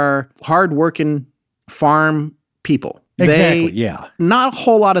are hardworking farm people. Exactly, Not a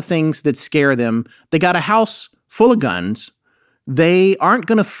whole lot of things that scare them. They got a house full of guns. They aren't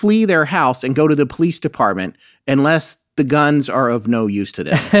going to flee their house and go to the police department unless the guns are of no use to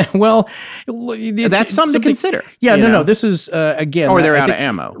them. Well, that's something to consider. Yeah, no. This is, again... Or they're out of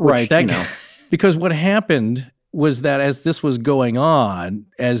ammo. Right. Because what happened was that as this was going on,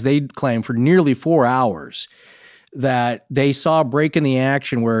 as they claimed for nearly 4 hours, that they saw a break in the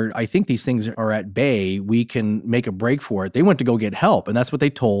action where I think these things are at bay, we can make a break for it. They went to go get help, and that's what they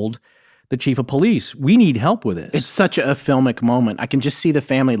told the chief of police. We need help with this. It's such a filmic moment. I can just see the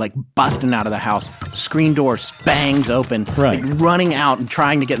family like busting out of the house, screen door bangs open, like running out and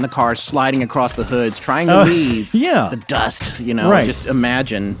trying to get in the car, sliding across the hoods, trying to leave the dust, Just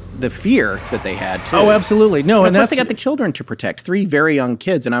imagine the fear that they had too. Oh, absolutely. No, and plus they got the children to protect, 3 very young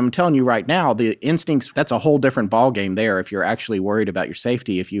kids. And I'm telling you right now, the instincts, that's a whole different ballgame there if you're actually worried about your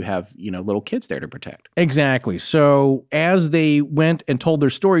safety, if you have, little kids there to protect. Exactly. So as they went and told their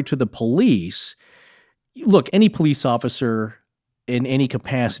story to the police, look, any police officer in any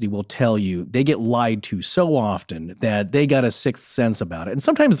capacity will tell you they get lied to so often that they got a sixth sense about it. And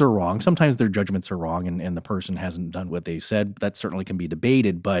sometimes they're wrong. Sometimes their judgments are wrong and the person hasn't done what they said. That certainly can be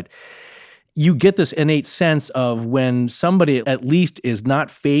debated. But you get this innate sense of when somebody at least is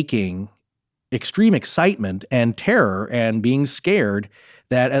not faking extreme excitement and terror and being scared,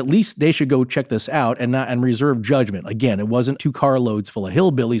 that at least they should go check this out and reserve judgment. Again, it wasn't 2 carloads full of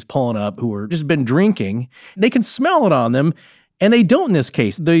hillbillies pulling up who were just been drinking. They can smell it on them, and they don't in this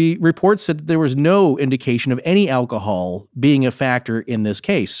case. The report said that there was no indication of any alcohol being a factor in this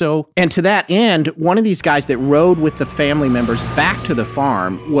case. And to that end, one of these guys that rode with the family members back to the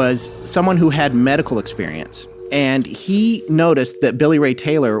farm was someone who had medical experience. And he noticed that Billy Ray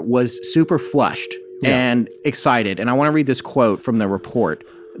Taylor was super flushed and excited. And I want to read this quote from the report.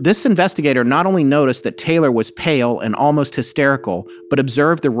 This investigator not only noticed that Taylor was pale and almost hysterical, but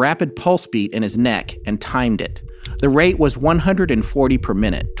observed the rapid pulse beat in his neck and timed it. The rate was 140 per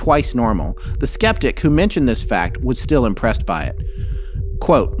minute, twice normal. The skeptic who mentioned this fact was still impressed by it.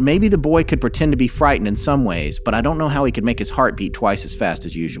 Quote, maybe the boy could pretend to be frightened in some ways, but I don't know how he could make his heart beat twice as fast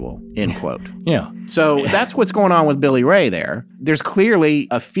as usual, end quote. Yeah. So that's what's going on with Billy Ray there. There's clearly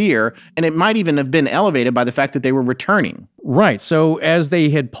a fear, and it might even have been elevated by the fact that they were returning. Right. So as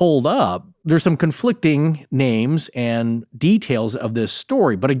they had pulled up, there's some conflicting names and details of this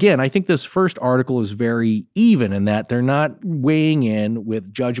story. But again, I think this first article is very even in that they're not weighing in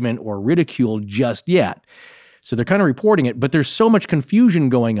with judgment or ridicule just yet. So they're kind of reporting it, but there's so much confusion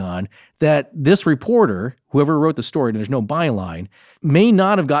going on that this reporter, whoever wrote the story, and there's no byline, may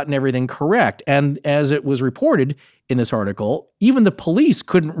not have gotten everything correct. And as it was reported in this article, even the police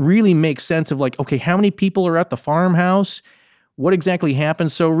couldn't really make sense of like, okay, how many people are at the farmhouse? What exactly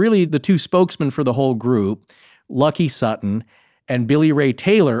happened? So really the 2 spokesmen for the whole group, Lucky Sutton and Billy Ray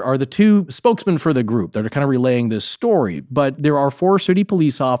Taylor are the two spokesmen for the group that are kind of relaying this story. But there are 4 city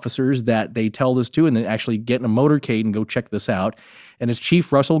police officers that they tell this to and then actually get in a motorcade and go check this out. And it's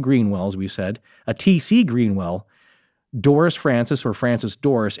Chief Russell Greenwell, as we said, a TC Greenwell, Doris Francis or Francis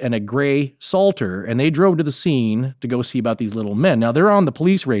Doris, and a Gray Salter. And they drove to the scene to go see about these little men. Now, they're on the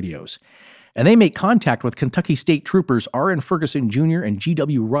police radios. And they make contact with Kentucky State Troopers R.N. Ferguson Jr. and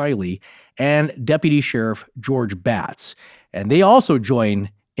G.W. Riley and Deputy Sheriff George Batts. And they also join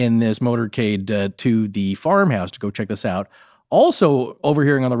in this motorcade to the farmhouse to go check this out. Also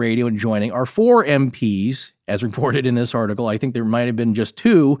overhearing on the radio and joining are 4 MPs, as reported in this article. I think there might have been just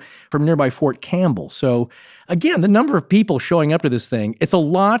 2 from nearby Fort Campbell. So again, the number of people showing up to this thing, it's a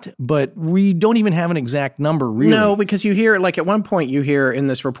lot, but we don't even have an exact number, really. No, because you hear, like at one point you hear in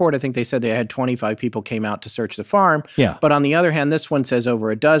this report, I think they said they had 25 people came out to search the farm. Yeah. But on the other hand, this one says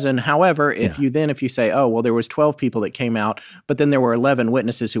over a dozen. However, if you say, oh, well, there was 12 people that came out, but then there were 11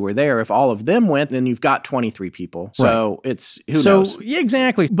 witnesses who were there. If all of them went, then you've got 23 people. So it's, who knows? Yeah,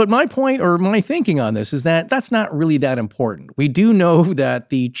 exactly. But my point or my thinking on this is that that's not really that important. We do know that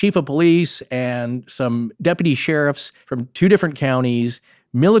the chief of police and some deputy sheriffs from 2 different counties,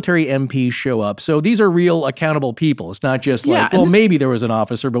 military MPs show up. So these are real accountable people. It's not just like, well, maybe there was an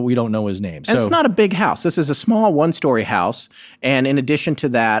officer, but we don't know his name. And it's not a big house. This is a small 1-story house. And in addition to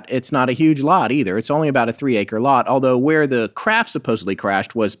that, it's not a huge lot either. It's only about a 3-acre lot, although where the craft supposedly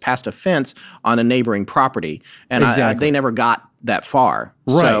crashed was past a fence on a neighboring property. And they never got that far.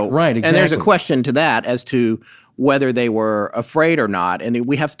 Right, exactly. And there's a question to that as to whether they were afraid or not. And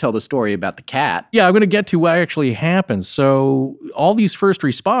we have to tell the story about the cat. Yeah, I'm going to get to what actually happens. So all these first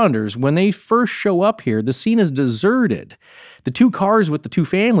responders, when they first show up here, the scene is deserted. The 2 cars with the 2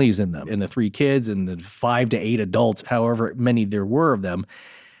 families in them, and the 3 kids and the 5 to 8 adults, however many there were of them,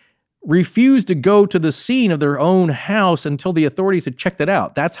 refused to go to the scene of their own house until the authorities had checked it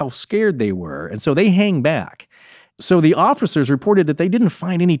out. That's how scared they were. And so they hang back. So the officers reported that they didn't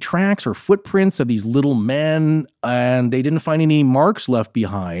find any tracks or footprints of these little men, and they didn't find any marks left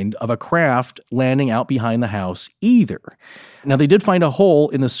behind of a craft landing out behind the house either. Now, they did find a hole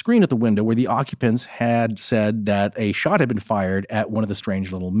in the screen at the window where the occupants had said that a shot had been fired at one of the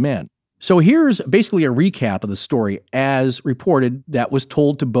strange little men. So here's basically a recap of the story as reported that was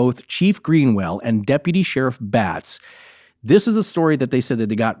told to both Chief Greenwell and Deputy Sheriff Batts. This is a story that they said that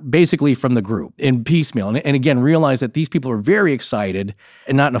they got basically from the group in piecemeal. And again, realize that these people are very excited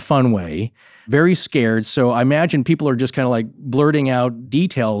and not in a fun way, very scared. So I imagine people are just kind of like blurting out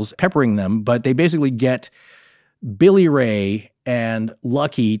details, peppering them, but they basically get Billy Ray and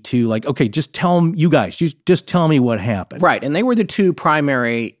Lucky to like, okay, just tell them, you guys, just tell me what happened. Right, and they were the 2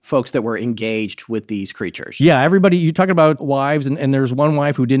 primary folks that were engaged with these creatures. Yeah, everybody, you're talking about wives, and there's one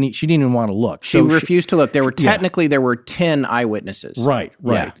wife who didn't even want to look. She refused to look. There were there were 10 eyewitnesses. Right,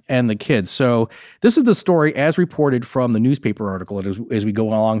 yeah. And the kids. So this is the story as reported from the newspaper article. As we go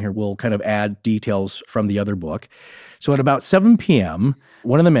along here, we'll kind of add details from the other book. So at about 7 p.m.,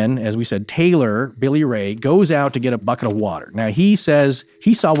 one of the men, as we said, Taylor, Billy Ray, goes out to get a bucket of water. Now, he says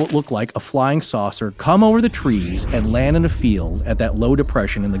he saw what looked like a flying saucer come over the trees and land in a field at that low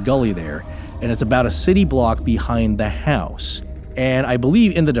depression in the gully there, and it's about a city block behind the house. And I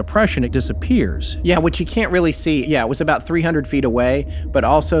believe in the depression, it disappears. Yeah, which you can't really see. Yeah, it was about 300 feet away, but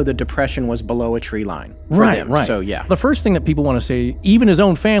also the depression was below a tree line for them. Right. So, yeah. The first thing that people want to say, even his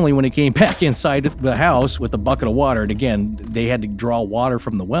own family, when it came back inside the house with a bucket of water, and again, they had to draw water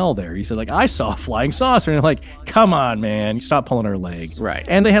from the well there. He said, like, I saw a flying saucer. And they're like, come on, man, stop pulling our leg. Right.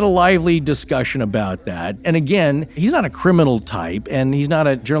 And they had a lively discussion about that. And again, he's not a criminal type, and he's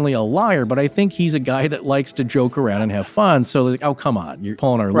not generally a liar, but I think he's a guy that likes to joke around and have fun. So, like, oh, come on, you're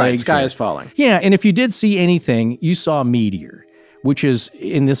pulling our legs. Right, sky here. is falling. Yeah, and if you did see anything, you saw a meteor, which is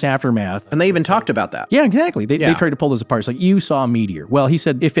in this aftermath. And they even talked about that. Yeah, exactly. They tried to pull this apart. It's like, you saw a meteor. Well, he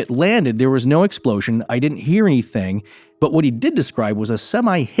said if it landed, there was no explosion. I didn't hear anything. But what he did describe was a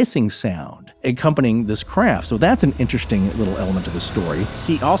semi-hissing sound accompanying this craft. So that's an interesting little element to the story.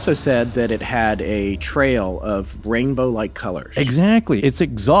 He also said that it had a trail of rainbow-like colors. Exactly. Its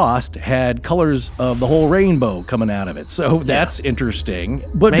exhaust had colors of the whole rainbow coming out of it. So that's interesting.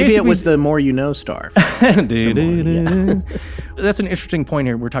 But maybe it was the More You Know star. That's an interesting point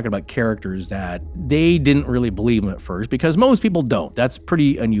here. We're talking about characters that they didn't really believe them at first because most people don't. That's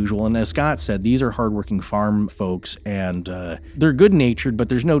pretty unusual. And as Scott said, these are hardworking farm folks and they're good-natured, but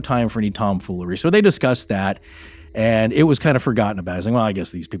there's no time for any tomfoolery. So they discussed that, and it was kind of forgotten about. I was like, well, I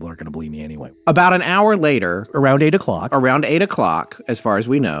guess these people aren't going to believe me anyway. About an hour later, around 8 o'clock. Around 8 o'clock, as far as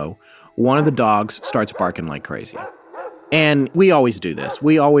we know, one of the dogs starts barking like crazy. And we always do this.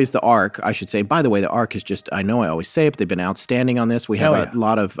 The ARC, I should say. By the way, the ARC is just, I know I always say it, but they've been outstanding on this. We have a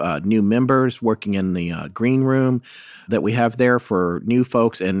lot of new members working in the green room that we have there for new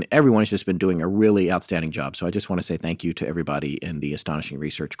folks, and everyone has just been doing a really outstanding job. So I just want to say thank you to everybody in the Astonishing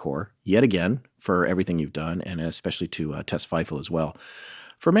Research Corps, yet again, for everything you've done, and especially to Tess Feifel as well,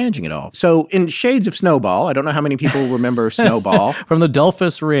 for managing it all. So in shades of Snowball, I don't know how many people remember Snowball. From the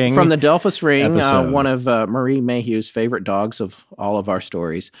Delphus Ring. From the Delphus Ring, one of Marie Mayhew's favorite dogs of all of our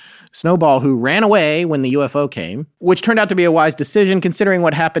stories. Snowball, who ran away when the UFO came, which turned out to be a wise decision considering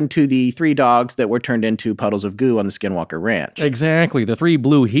what happened to the 3 dogs that were turned into puddles of goo on the Skinwalker Ranch. Exactly, the 3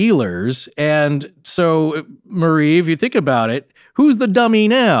 blue healers. And so, Marie, if you think about it, who's the dummy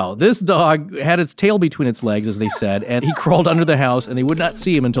now? This dog had its tail between its legs, as they said, and he crawled under the house, and they would not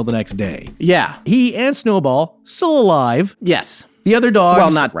see him until the next day. Yeah. He and Snowball, still alive. Yes. The other dogs...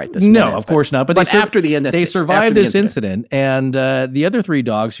 Well, not right this minute. No, of course not. But after the end, they survived this incident, and the other 3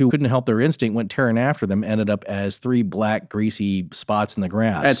 dogs who couldn't help their instinct went tearing after them, ended up as 3 black, greasy spots in the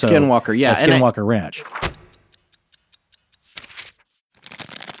grass. At Skinwalker, yeah. At Skinwalker Ranch.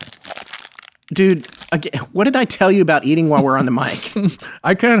 Dude, again, what did I tell you about eating while we're on the mic?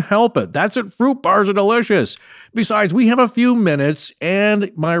 I can't help it. That's it. Fruit bars are delicious. Besides, we have a few minutes,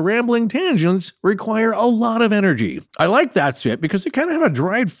 and my rambling tangents require a lot of energy. I like That's It because they kind of have a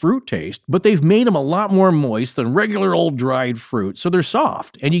dried fruit taste, but they've made them a lot more moist than regular old dried fruit, so they're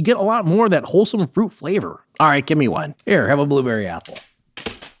soft, and you get a lot more of that wholesome fruit flavor. All right, give me one. Here, have a blueberry apple.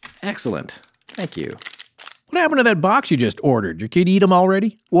 Excellent. Thank you. What happened to that box you just ordered? Your kid eat them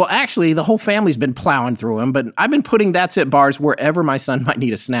already? Well, actually, the whole family's been plowing through them, but I've been putting That's It bars wherever my son might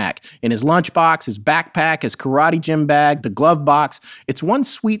need a snack. In his lunchbox, his backpack, his karate gym bag, the glove box. It's one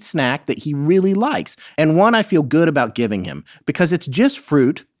sweet snack that he really likes, and one I feel good about giving him, because it's just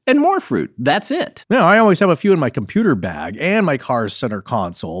fruit and more fruit. That's it. No, I always have a few in my computer bag and my car's center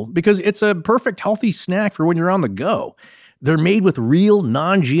console, because it's a perfect healthy snack for when you're on the go. They're made with real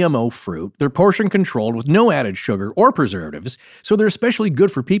non-GMO fruit. They're portion controlled with no added sugar or preservatives, so they're especially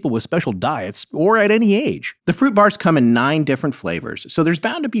good for people with special diets or at any age. The fruit bars come in 9 different flavors, so there's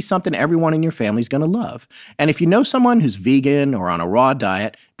bound to be something everyone in your family's going to love. And if you know someone who's vegan or on a raw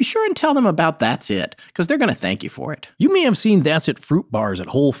diet, be sure and tell them about That's It, because they're going to thank you for it. You may have seen That's It fruit bars at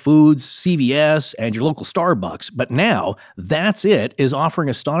Whole Foods, CVS, and your local Starbucks, but now That's It is offering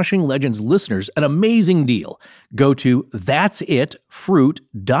Astonishing Legends listeners an amazing deal. Go to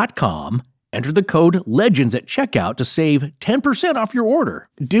that'sitfruit.com, enter the code LEGENDS at checkout to save 10% off your order.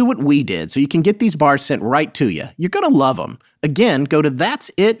 Do what we did so you can get these bars sent right to you. You're going to love them. Again, go to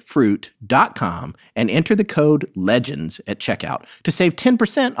that'sitfruit.com and enter the code LEGENDS at checkout to save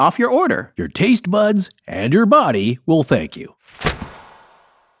 10% off your order. Your taste buds and your body will thank you.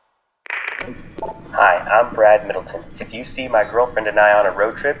 Hi, I'm Brad Middleton. If you see my girlfriend and I on a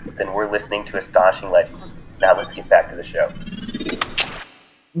road trip, then we're listening to Astonishing Legends. Now let's get back to the show.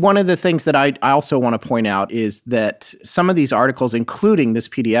 One of the things that I also want to point out is that some of these articles, including this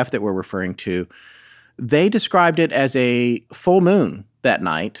PDF that we're referring to, they described it as a full moon that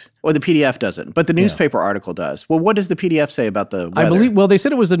night, or the PDF doesn't, but the newspaper article does. Well, what does the PDF say about the weather? They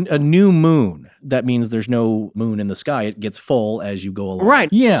said it was a new moon. That means there's no moon in the sky. It gets full as you go along. Right.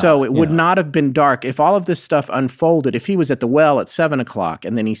 Yeah. So it would not have been dark if all of this stuff unfolded. If he was at the well at 7 o'clock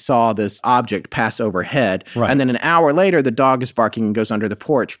and then he saw this object pass overhead, and then an hour later the dog is barking and goes under the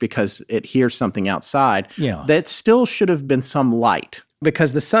porch because it hears something outside, that still should have been some light.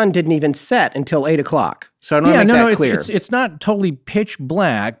 Because the sun didn't even set until 8 o'clock. So I want to make that clear. It's not totally pitch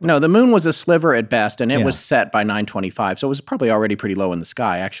black. No, the moon was a sliver at best, and it was set by 9:25. So it was probably already pretty low in the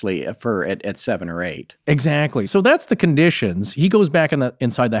sky, actually, at 7 or 8. Exactly. So that's the conditions. He goes back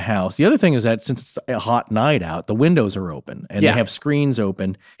inside the house. The other thing is that since it's a hot night out, the windows are open, and they have screens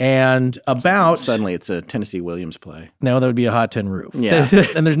open. And Suddenly it's a Tennessee Williams play. No, that would be a hot tin roof. Yeah.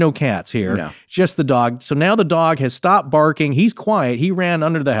 And there's no cats here. No. Just the dog. So now the dog has stopped barking. He's quiet. He ran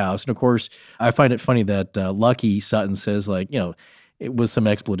under the house. And of course, I find it funny that Lucky Sutton says, it was some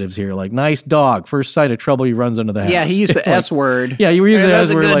expletives here, like, nice dog. First sight of trouble, he runs under the house. Yeah, he used the S word. Yeah, you used the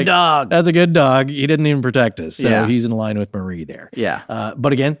S word. That's a good dog. That's a good dog. He didn't even protect us. So he's in line with Marie there. Yeah.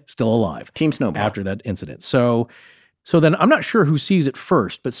 But again, still alive. Team Snowball. After that incident. So then I'm not sure who sees it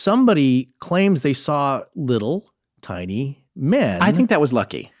first, but somebody claims they saw little, tiny men. I think that was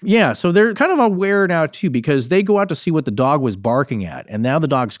Lucky. Yeah, so they're kind of aware now too, because they go out to see what the dog was barking at, and now the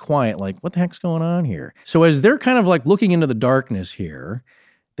dog's quiet, like, what the heck's going on here? So as they're kind of like looking into the darkness here,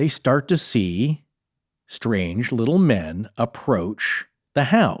 they start to see strange little men approach the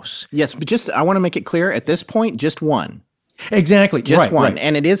house. Yes, but I want to make it clear, at this point, just one. Exactly. Just one. Right.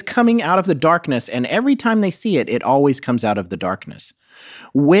 And it is coming out of the darkness. And every time they see it, it always comes out of the darkness,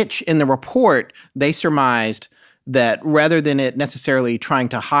 which in the report, they surmised that rather than it necessarily trying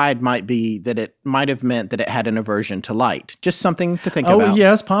to hide might be that it might have meant that it had an aversion to light. Just something to think about. Oh,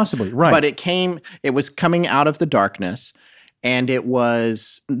 yes, possibly. Right. But it was coming out of the darkness, and it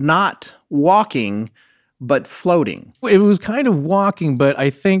was not walking, but floating. It was kind of walking, but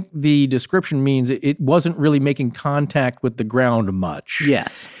I think the description means it wasn't really making contact with the ground much.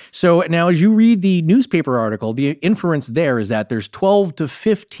 Yes. So now as you read the newspaper article, the inference there is that there's 12 to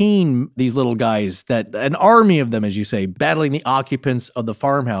 15 these little guys, that an army of them, as you say, battling the occupants of the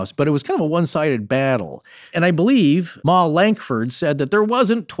farmhouse. But it was kind of a one-sided battle. And I believe Ma Lankford said that there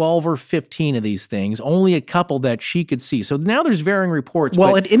wasn't 12 or 15 of these things, only a couple that she could see. So now there's varying reports.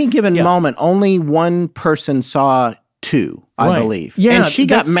 Well, at any given moment, only one person saw two, I believe. Yeah, and she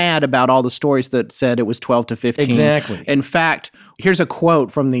got mad about all the stories that said it was 12 to 15. Exactly. In fact, here's a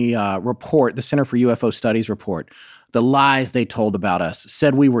quote from the report, the Center for UFO Studies report. The lies they told about us,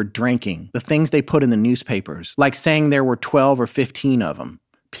 said we were drinking, the things they put in the newspapers, like saying there were 12 or 15 of them.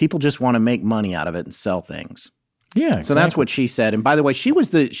 People just want to make money out of it and sell things. Yeah, exactly. So that's what she said. And by the way,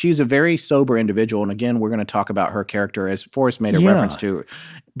 she's a very sober individual. And again, we're going to talk about her character, as Forrest made a reference to.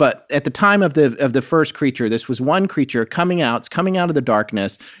 But at the time of the first creature, this was one creature coming out. It's coming out of the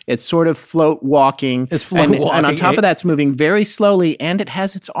darkness. It's sort of walking. And on top of that, it's moving very slowly, and it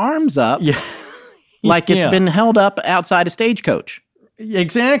has its arms up, like it's been held up outside a stagecoach.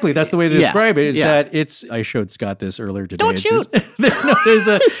 Exactly. That's the way to describe it. It's that I showed Scott this earlier today. Don't shoot.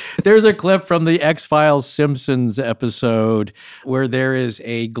 There's a clip from the X-Files Simpsons episode where there is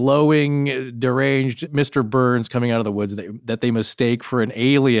a glowing, deranged Mr. Burns coming out of the woods that they mistake for an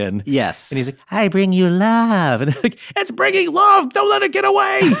alien. Yes. And he's like, I bring you love. And they're like, it's bringing love. Don't let it get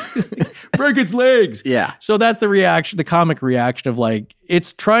away. Break its legs. Yeah. So that's the reaction, the comic reaction of like,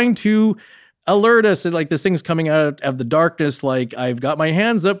 it's trying to alert us that like this thing's coming out of the darkness, like, I've got my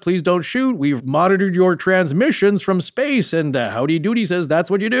hands up, please don't shoot. We've monitored your transmissions from space. And Howdy Doody says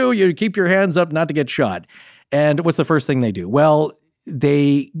that's what you do. You keep your hands up not to get shot. And what's the first thing they do? Well,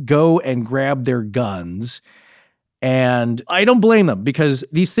 they go and grab their guns. And I don't blame them, because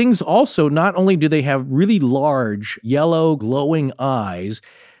these things also, not only do they have really large yellow glowing eyes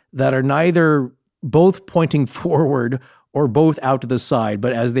that are neither both pointing forward or both out to the side,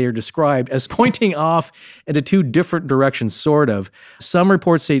 but as they are described as pointing off into two different directions, sort of. Some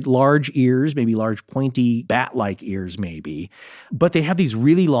reports say large ears, maybe large pointy bat-like ears maybe, but they have these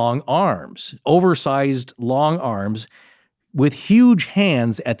really long arms, oversized long arms with huge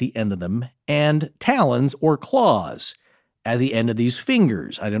hands at the end of them and talons or claws at the end of these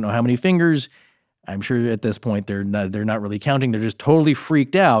fingers. I don't know how many fingers. I'm sure at this point they're not really counting. They're just totally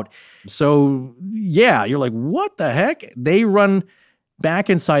freaked out. So yeah, you're like, what the heck? They run back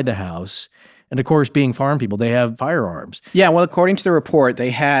inside the house. And of course, being farm people, they have firearms. Yeah, well, according to the report, they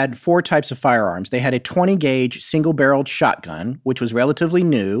had 4 types of firearms. They had a 20-gauge single-barreled shotgun, which was relatively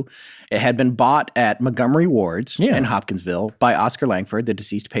new. It had been bought at Montgomery Ward's in Hopkinsville by Oscar Langford, the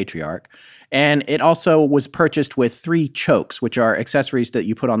deceased patriarch. And it also was purchased with 3 chokes, which are accessories that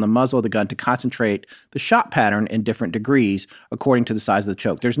you put on the muzzle of the gun to concentrate the shot pattern in different degrees according to the size of the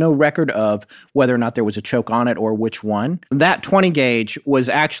choke. There's no record of whether or not there was a choke on it or which one. That 20-gauge was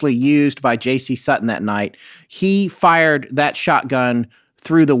actually used by J.C. Sutton that night. He fired that shotgun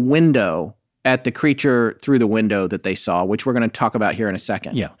through the window at the creature through the window that they saw, which we're going to talk about here in a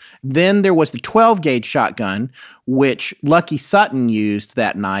second. Yeah. Then there was the 12-gauge shotgun, which Lucky Sutton used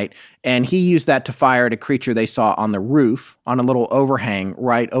that night, and he used that to fire at a creature they saw on the roof, on a little overhang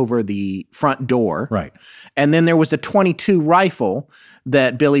right over the front door. Right. And then there was a .22 rifle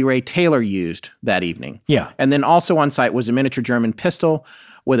that Billy Ray Taylor used that evening. Yeah. And then also on site was a miniature German pistol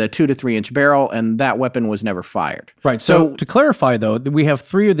with a 2 to 3 inch barrel, and that weapon was never fired. Right. So to clarify, though, we have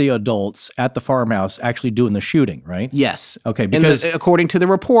 3 of the adults at the farmhouse actually doing the shooting, right? Yes. Okay. Because according to the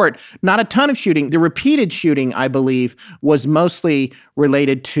report, not a ton of shooting. The repeated shooting, I believe, was mostly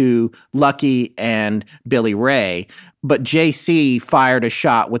related to Lucky and Billy Ray. But JC fired a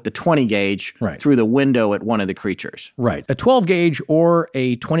shot with the 20-gauge through the window at one of the creatures. Right. A 12-gauge or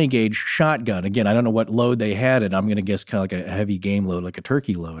a 20-gauge shotgun. Again, I don't know what load they had, and I'm going to guess kind of like a heavy game load, like a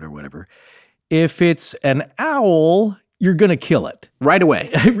turkey load or whatever. If it's an owl, you're going to kill it. Right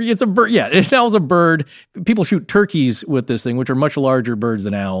away. It's a bird. Yeah, an owl's a bird. People shoot turkeys with this thing, which are much larger birds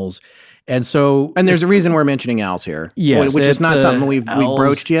than owls. And so... And there's a reason we're mentioning owls here. Yes. Which is not something we've owls,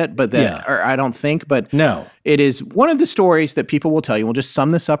 broached yet, but or I don't think. But no. It is one of the stories that people will tell you. We'll just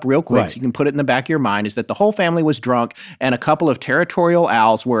sum this up real quick so you can put it in the back of your mind, is that the whole family was drunk and a couple of territorial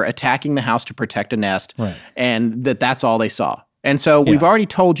owls were attacking the house to protect a nest, and that's all they saw. And so we've already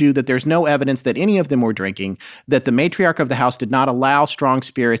told you that there's no evidence that any of them were drinking, that the matriarch of the house did not allow strong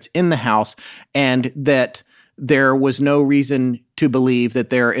spirits in the house, and that there was no reason to believe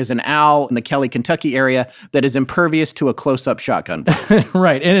that there is an owl in the Kelly, Kentucky area that is impervious to a close-up shotgun blast.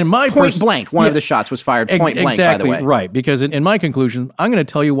 Right. And in my point blank, one of the shots was fired point blank, by the way. Right. Because in my conclusion, I'm going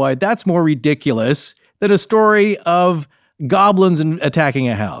to tell you why that's more ridiculous than a story of goblins attacking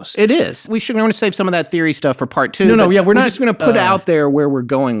a house. It is. We want to save some of that theory stuff for part 2. We're not just going to put out there where we're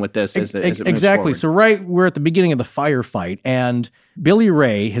going with this as it moves exactly. forward. So we're at the beginning of the firefight, and Billy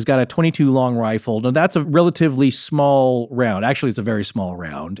Ray has got a .22 long rifle. Now, that's a relatively small round. Actually, it's a very small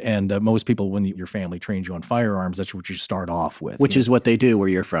round, and most people, when your family trains you on firearms, that's what you start off with. Which is what they do where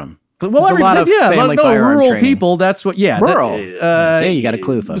you're from. Well, a lot of family firearm rural training. People, that's what, Rural. See, you got a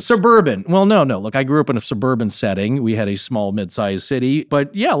clue, folks. Suburban. Well, no. Look, I grew up in a suburban setting. We had a small, mid-sized city.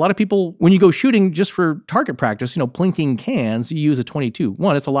 But yeah, a lot of people, when you go shooting just for target practice, plinking cans, you use a .22.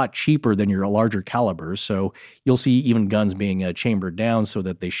 One, it's a lot cheaper than your larger calibers. So you'll see even guns being chambered down so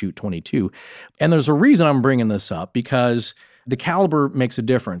that they shoot .22. And there's a reason I'm bringing this up, because the caliber makes a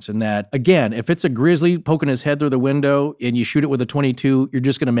difference in that, again, if it's a grizzly poking his head through the window and you shoot it with a .22, you're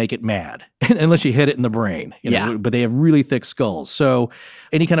just going to make it mad unless you hit it in the brain. You know? But they have really thick skulls. So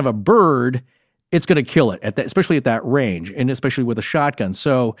any kind of a bird, it's going to kill it, especially at that range, and especially with a shotgun.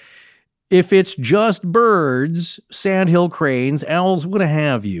 So if it's just birds, sandhill cranes, owls, what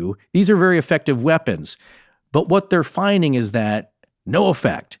have you, these are very effective weapons. But what they're finding is that no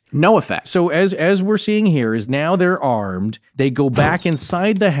effect. No effect. So as we're seeing here is now they're armed. They go back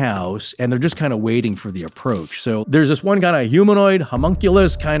inside the house, and they're just kind of waiting for the approach. So there's this one kind of humanoid,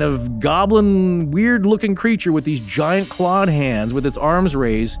 homunculus, kind of goblin, weird-looking creature with these giant clawed hands with its arms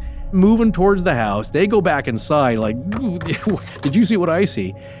raised, moving towards the house. They go back inside like, did you see what I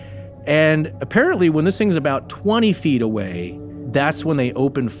see? And apparently when this thing's about 20 feet away, that's when they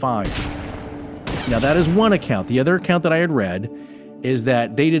open fire. Now, that is one account. The other account that I had read is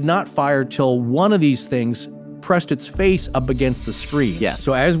that they did not fire till one of these things pressed its face up against the screen. Yeah.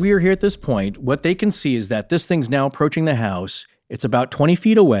 So as we are here at this point, what they can see is that this thing's now approaching the house. It's about 20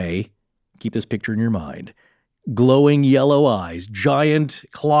 feet away. Keep this picture in your mind. Glowing yellow eyes, giant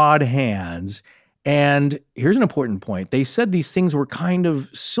clawed hands. And here's an important point. They said these things were kind of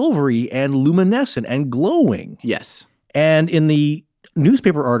silvery and luminescent and glowing. Yes. And in the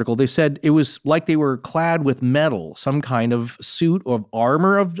newspaper article, they said it was like they were clad with metal, some kind of suit or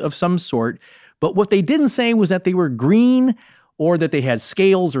armor of some sort. But what they didn't say was that they were green or that they had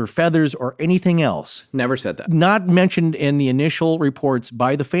scales or feathers or anything else. Never said that. Not mentioned in the initial reports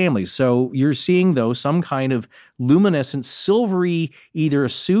by the family. So you're seeing, though, some kind of luminescent, silvery, either a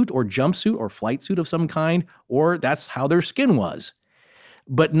suit or jumpsuit or flight suit of some kind, or that's how their skin was.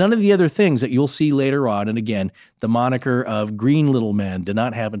 But none of the other things that you'll see later on, and again, the moniker of Green Little Men did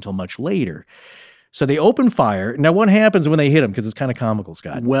not happen until much later. So they open fire. Now, what happens when they hit them? Because it's kind of comical,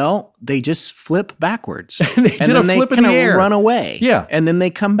 Scott. Well, they just flip backwards. They and then they kind of run away. Yeah. And then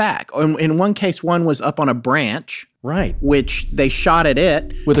they come back. In one case, one was up on a branch. Right. Which they shot at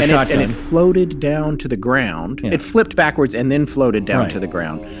it. With a shotgun. And it floated down to the ground. Yeah. It flipped backwards and then floated down to the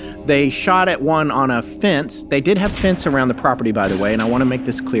ground. They shot at one on a fence. They did have fence around the property, by the way, and I want to make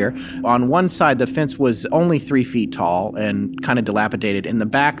this clear. On one side, the fence was only 3 feet tall and kind of dilapidated. In the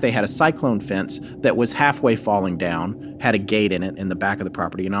back, they had a cyclone fence that was halfway falling down, had a gate in it in the back of the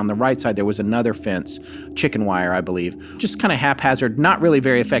property. And on the right side, there was another fence, chicken wire, I believe. Just kind of haphazard, not really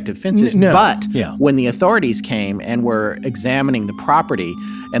very effective fences. No. But Yeah. when the authorities came and were examining the property,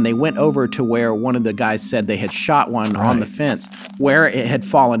 and they went over to where one of the guys said they had shot one on the fence, where it had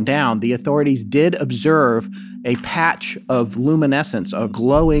fallen down, the authorities did observe a patch of luminescence, a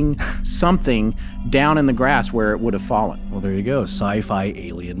glowing something down in the grass where it would have fallen. Well, there you go. Sci-fi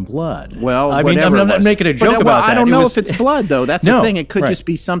alien blood. Well, I mean, I'm not making a joke about that. I don't know if it's blood, though. That's the thing. It could right. just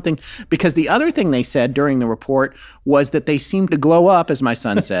be something. Because the other thing they said during the report was that they seemed to glow up, as my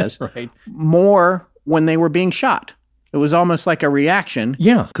son says, Right. more when they were being shot. It was almost like a reaction.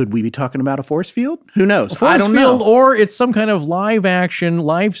 Yeah. Could we be talking about a force field? Who knows? Force I don't field, know. or it's some kind of live action,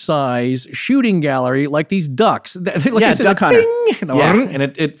 life size shooting gallery like these ducks. Like Yeah, said, duck hunter. Bing, Yeah. and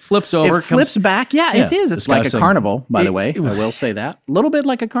it flips over. It flips back. Yeah, it is. It's This guy like a saying- carnival, by the way. It was- I will say that. A little bit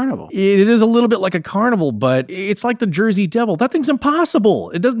like a carnival. It is a little bit like a carnival, but it's like the Jersey Devil. That thing's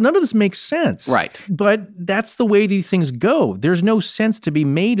impossible. It does. None of this makes sense. Right. But that's the way these things go. There's no sense to be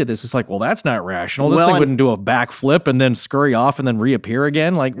made of this. It's like, well, that's not rational. This Well, thing and- wouldn't do a backflip and then scurry off and then reappear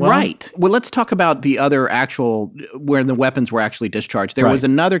again. Like, well, Right. Well, let's talk about the other actual, where the weapons were actually discharged. There was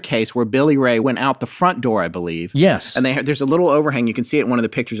Right. another case where Billy Ray went out the front door, I believe. Yes. And there's a little overhang. You can see it in one of the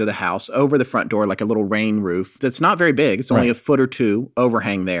pictures of the house over the front door, like a little rain roof that's not very big. It's only Right. a foot or two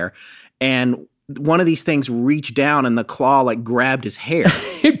overhang there. And one of these things reached down and the claw like grabbed his hair.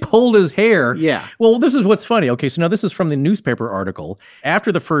 He pulled his hair. Yeah. Well, this is what's funny. Okay, so now this is from the newspaper article.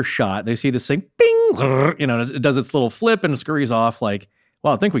 After the first shot, they see this thing, bing, it does its little flip and scurries off like,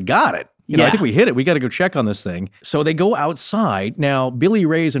 well, I think we got it. I Yeah. think we hit it. We got to go check on this thing. So they go outside. Now, Billy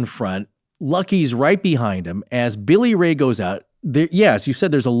Ray's in front. Lucky's right behind him. As Billy Ray goes out, yes, you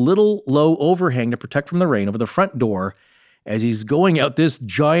said there's a little low overhang to protect from the rain over the front door. As he's going out, this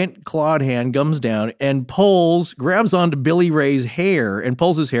giant clawed hand comes down and grabs onto Billy Ray's hair and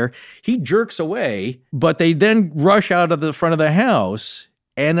pulls his hair. He jerks away, but they then rush out of the front of the house.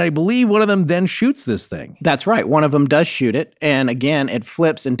 And I believe one of them then shoots this thing. That's right. One of them does shoot it. And again, it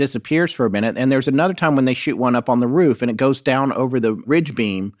flips and disappears for a minute. And there's another time when they shoot one up on the roof and it goes down over the ridge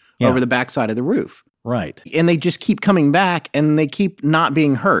beam over the backside of the roof. Right. And they just keep coming back and they keep not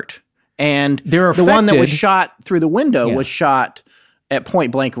being hurt. And They're the one that was affected. shot through the window Yeah. was shot at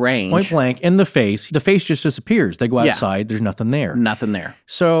point blank range. Point blank in the face. The face just disappears. They go Yeah. outside. There's nothing there. Nothing there.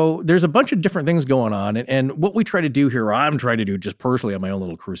 So there's a bunch of different things going on. And what we try to do here, or I'm trying to do just personally on my own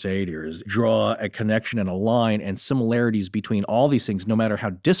little crusade here, is draw a connection and a line and similarities between all these things, no matter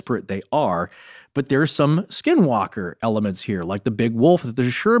how disparate they are. But there's some skinwalker elements here, like the big wolf that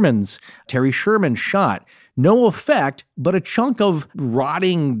Terry Sherman shot. No effect, but a chunk of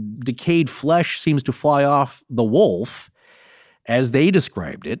rotting, decayed flesh seems to fly off the wolf, as they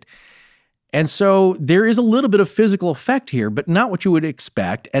described it. And so there is a little bit of physical effect here, but not what you would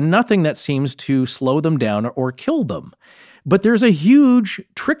expect, and nothing that seems to slow them down or kill them. But there's a huge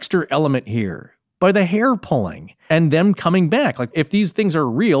trickster element here by the hair pulling and them coming back. Like, if these things are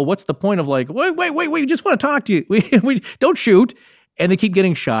real, what's the point of like, wait, we just want to talk to you. We don't shoot. And they keep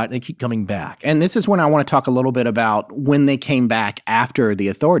getting shot and they keep coming back. And this is when I want to talk a little bit about when they came back after the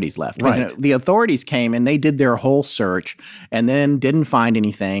authorities left. Because, Right. the authorities came and they did their whole search and then didn't find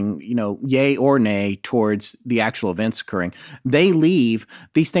anything, yay or nay towards the actual events occurring. They leave.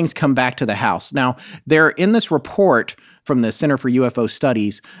 These things come back to the house. Now, they're in this report from the Center for UFO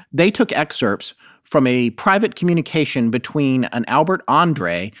Studies. They took excerpts from a private communication between an Albert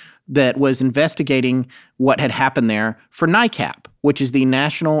Andre that was investigating what had happened there for NICAP, which is the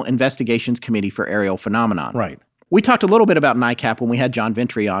National Investigations Committee for Aerial Phenomenon. Right. We talked a little bit about NICAP when we had John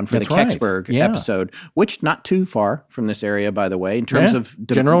Ventry on for That's the right. Kecksburg Yeah. episode, which not too far from this area, by the way, in terms Yeah. of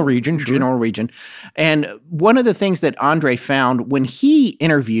General region, sure. General region. And one of the things that Andre found when he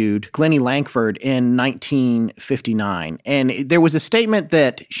interviewed Glennie Langford in 1959, and there was a statement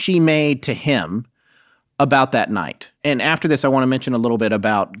that she made to him about that night. And after this, I want to mention a little bit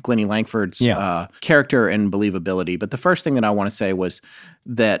about Glennie Langford's character and believability. But the first thing that I want to say was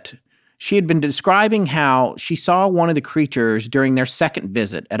that she had been describing how she saw one of the creatures during their second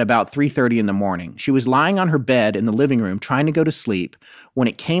visit at about 3:30 in the morning. She was lying on her bed in the living room trying to go to sleep when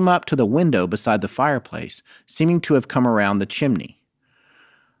it came up to the window beside the fireplace, seeming to have come around the chimney.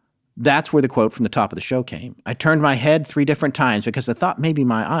 That's where the quote from the top of the show came. I turned my head 3 different times because I thought maybe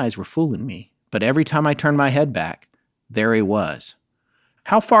my eyes were fooling me. But every time I turned my head back, there he was.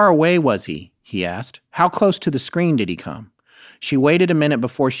 How far away was he? He asked. How close to the screen did he come? She waited a minute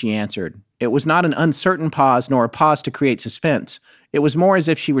before she answered. It was not an uncertain pause nor a pause to create suspense. It was more as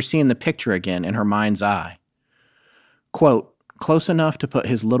if she were seeing the picture again in her mind's eye. Quote, close enough to put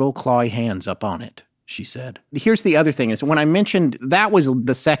his little clawy hands up on it, she said. Here's the other thing is when I mentioned that was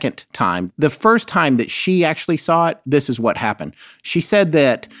the second time, the first time that she actually saw it, this is what happened. She said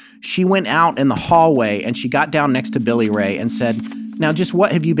that she went out in the hallway and she got down next to Billy Ray and said, now just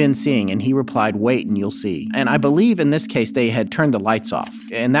what have you been seeing? And he replied, wait and you'll see. And I believe in this case they had turned the lights off.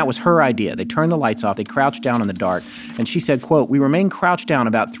 And that was her idea. They turned the lights off. They crouched down in the dark. And she said, quote, we remained crouched down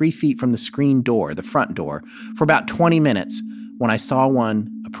about 3 feet from the screen door, the front door, for about 20 minutes when I saw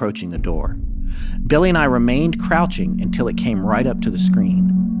one approaching the door. Billy and I remained crouching until it came right up to the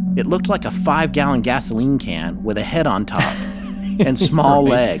screen. It looked like a 5-gallon gasoline can with a head on top and small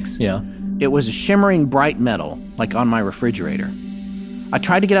legs. Yeah. It was a shimmering bright metal, like on my refrigerator. I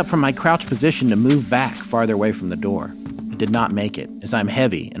tried to get up from my crouched position to move back farther away from the door. I did not make it, as I'm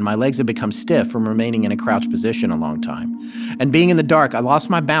heavy, and my legs had become stiff from remaining in a crouched position a long time. And being in the dark, I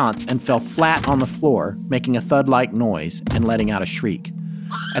lost my balance and fell flat on the floor, making a thud-like noise and letting out a shriek.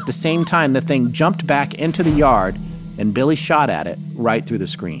 At the same time, the thing jumped back into the yard, and Billy shot at it right through the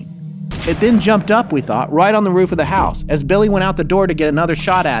screen. It then jumped up, we thought, right on the roof of the house. As Billy went out the door to get another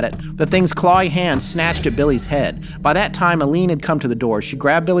shot at it, the thing's clawy hand snatched at Billy's head. By that time, Aline had come to the door. She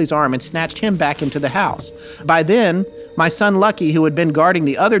grabbed Billy's arm and snatched him back into the house. By then, my son Lucky, who had been guarding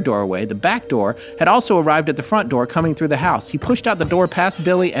the other doorway, the back door, had also arrived at the front door coming through the house. He pushed out the door past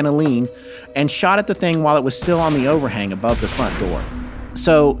Billy and Aline and shot at the thing while it was still on the overhang above the front door.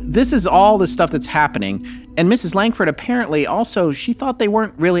 So this is all the stuff that's happening. And Mrs. Langford apparently also, she thought they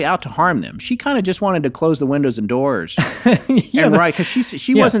weren't really out to harm them. She kind of just wanted to close the windows and doors. Right, because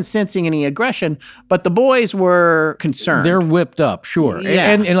she wasn't sensing any aggression, but the boys were concerned. They're whipped up, sure.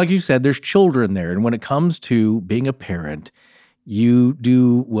 Yeah. And like you said, there's children there. And when it comes to being a parent, you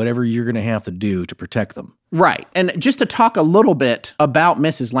do whatever you're going to have to do to protect them. Right. And just to talk a little bit about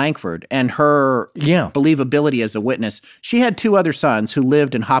Mrs. Langford and her believability as a witness, she had two other sons who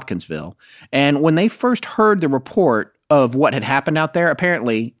lived in Hopkinsville. And when they first heard the report of what had happened out there,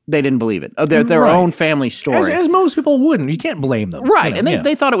 apparently they didn't believe it. Their own family story. As most people wouldn't. You can't blame them. Right. And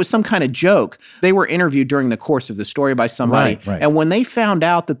they thought it was some kind of joke. They were interviewed during the course of the story by somebody. Right. And when they found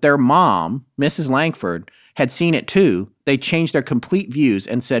out that their mom, Mrs. Langford, had seen it too, they changed their complete views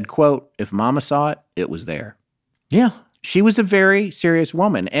and said, quote, if Mama saw it, it was there. Yeah. She was a very serious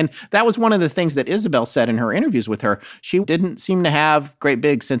woman. And that was one of the things that Isabel said in her interviews with her. She didn't seem to have great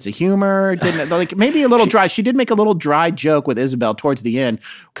big sense of humor, maybe a little dry. She did make a little dry joke with Isabel towards the end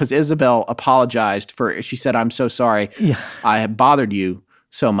because Isabel apologized she said, I'm so sorry I have bothered you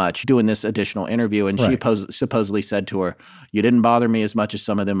so much doing this additional interview. And she supposedly said to her, you didn't bother me as much as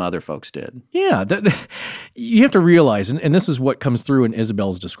some of them other folks did. Yeah. You have to realize, and this is what comes through in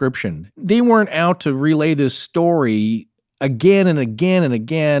Isabel's description, they weren't out to relay this story again and again and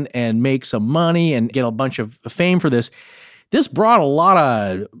again and make some money and get a bunch of fame for this. This brought a lot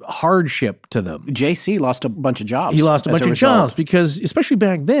of hardship to them. JC lost a bunch of jobs. He lost a bunch of jobs because, especially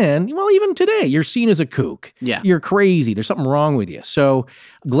back then, well, even today, you're seen as a kook. Yeah. You're crazy. There's something wrong with you. So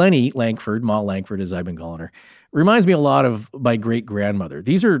Glennie Langford, Ma Langford, as I've been calling her, reminds me a lot of my great-grandmother.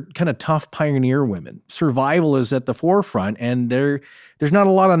 These are kind of tough pioneer women. Survival is at the forefront, and there's not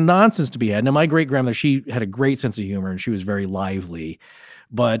a lot of nonsense to be had. Now, my great-grandmother, she had a great sense of humor, and she was very lively.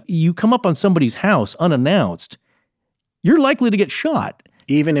 But you come up on somebody's house unannounced, you're likely to get shot.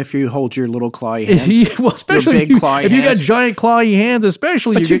 Even if you hold your little clawy hands. Well, especially your big clawy if you got hands. giant clawy hands,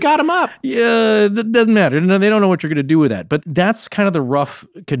 especially. But you got them up. Yeah, it doesn't matter. No, they don't know what you're going to do with that. But that's kind of the rough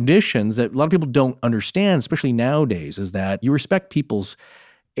conditions that a lot of people don't understand, especially nowadays, is that you respect people's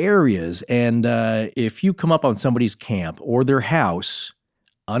areas. And if you come up on somebody's camp or their house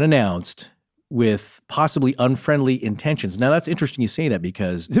unannounced with possibly unfriendly intentions. Now, that's interesting you say that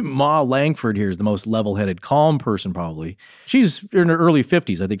because Ma Langford here is the most level-headed, calm person probably. She's in her early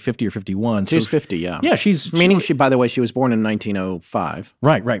 50s, I think 50 or 51. She's 50, yeah. Yeah, Meaning by the way, she was born in 1905.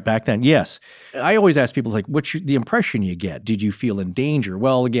 Right, back then, yes. I always ask people, like, what's the impression you get? Did you feel in danger?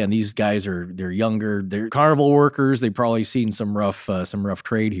 Well, again, these guys they're younger, they're carnival workers, they've probably seen some rough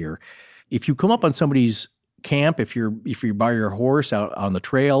trade here. If you come up on somebody's camp, if you're by your horse out on the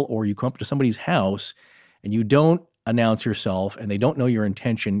trail, or you come up to somebody's house and you don't announce yourself and they don't know your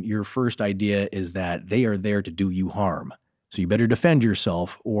intention, your first idea is that they are there to do you harm. So you better defend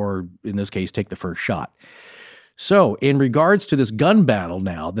yourself, or in this case, take the first shot. So in regards to this gun battle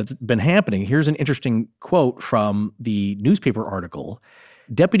now that's been happening, here's an interesting quote from the newspaper article.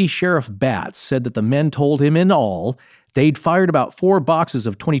 Deputy Sheriff Batts said that the men told him in all they'd fired about 4 boxes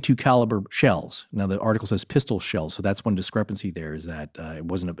of .22 caliber shells. Now, the article says pistol shells, so that's one discrepancy there, is that it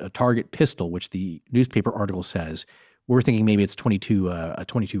wasn't a target pistol, which the newspaper article says. We're thinking maybe it's a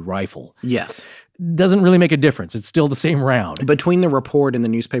 .22 rifle. Yes. Doesn't really make a difference. It's still the same round. Between the report and the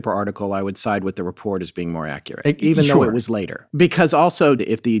newspaper article, I would side with the report as being more accurate, even though it was later. Because also,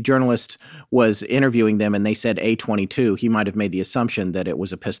 if the journalist was interviewing them and they said A22, he might have made the assumption that it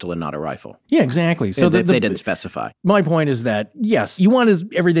was a pistol and not a rifle. Yeah, exactly. So they didn't specify. My point is that, yes, you want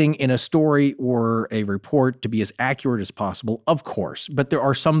everything in a story or a report to be as accurate as possible, of course. But there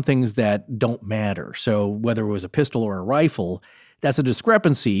are some things that don't matter. So whether it was a pistol or a rifle, that's a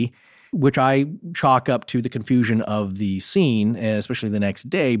discrepancy, which I chalk up to the confusion of the scene, especially the next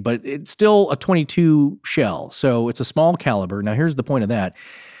day, but it's still a .22 shell, so it's a small caliber. Now, here's the point of that.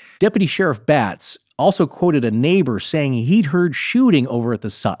 Deputy Sheriff Batts also quoted a neighbor saying he'd heard shooting over at the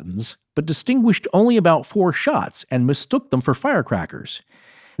Suttons, but distinguished only about 4 shots and mistook them for firecrackers.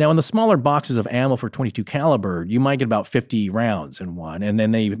 Now, in the smaller boxes of ammo for .22 caliber, you might get about 50 rounds in one, and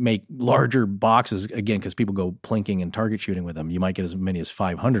then they make larger boxes, again, because people go plinking and target shooting with them. You might get as many as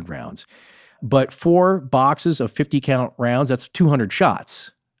 500 rounds. But 4 boxes of 50-count rounds, that's 200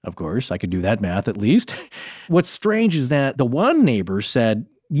 shots. Of course, I could do that math at least. What's strange is that the one neighbor said,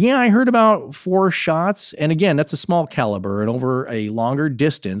 yeah, I heard about 4 shots. And again, that's a small caliber, and over a longer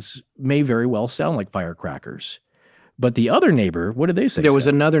distance may very well sound like firecrackers. But the other neighbor, what did they say? There was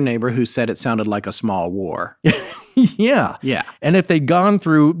another neighbor who said it sounded like a small war. Yeah. Yeah. And if they'd gone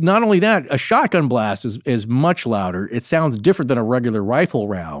through, not only that, a shotgun blast is much louder. It sounds different than a regular rifle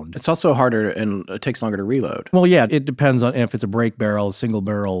round. It's also harder and it takes longer to reload. Well, yeah, it depends on if it's a break barrel,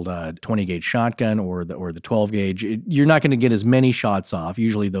 single-barreled 20-gauge shotgun or the 12-gauge. You're not going to get as many shots off.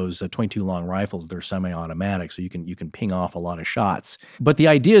 Usually those 22 long rifles, they're semi-automatic, so you can ping off a lot of shots. But the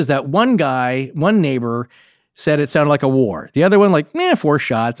idea is that one neighbor said it sounded like a war. The other one, 4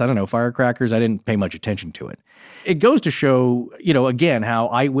 shots. I don't know, firecrackers. I didn't pay much attention to it. It goes to show, again, how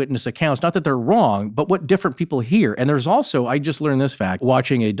eyewitness accounts, not that they're wrong, but what different people hear. And there's also, I just learned this fact,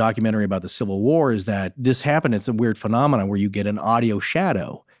 watching a documentary about the Civil War, is that this happened. It's a weird phenomenon where you get an audio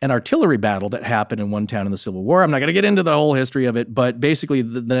shadow. An artillery battle that happened in one town in the Civil War. I'm not going to get into the whole history of it, but basically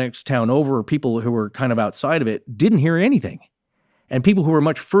the next town over, people who were kind of outside of it didn't hear anything. And people who were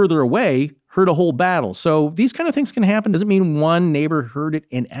much further away heard a whole battle. So these kind of things can happen. Doesn't mean one neighbor heard it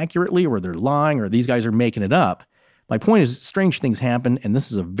inaccurately or they're lying or these guys are making it up. My point is, strange things happen, and this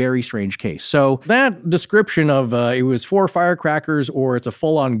is a very strange case. So that description of it was 4 firecrackers or it's a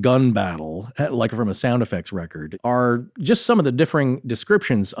full-on gun battle, like from a sound effects record, are just some of the differing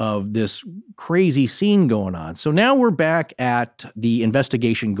descriptions of this crazy scene going on. So now we're back at the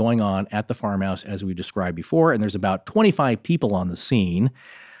investigation going on at the farmhouse, as we described before, and there's about 25 people on the scene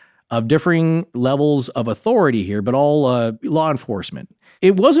of differing levels of authority here, but all law enforcement.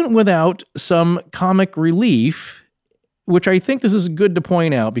 It wasn't without some comic relief, which I think this is good to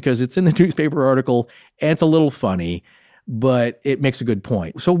point out because it's in the newspaper article and it's a little funny, but it makes a good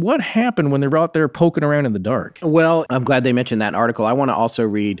point. So what happened when they're out there poking around in the dark? Well, I'm glad they mentioned that article. I want to also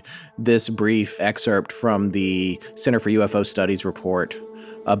read this brief excerpt from the Center for UFO Studies report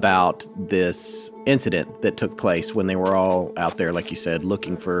about this incident that took place when they were all out there, like you said,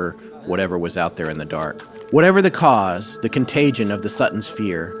 looking for whatever was out there in the dark. Whatever the cause, the contagion of the Suttons'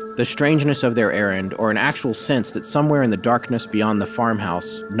 fear, the strangeness of their errand, or an actual sense that somewhere in the darkness beyond the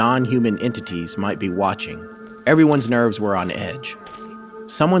farmhouse, non-human entities might be watching, everyone's nerves were on edge.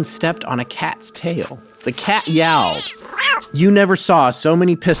 Someone stepped on a cat's tail. The cat yowled. You never saw so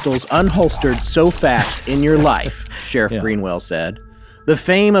many pistols unholstered so fast in your life, Sheriff Greenwell said. The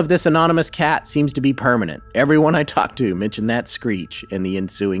fame of this anonymous cat seems to be permanent. Everyone I talked to mentioned that screech and the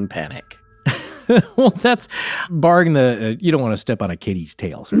ensuing panic. Well, that's barring the, you don't want to step on a kitty's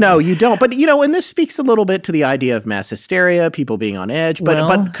tail. Certainly. No, you don't. But, and this speaks a little bit to the idea of mass hysteria, people being on edge.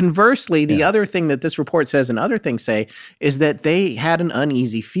 But conversely, the other thing that this report says and other things say is that they had an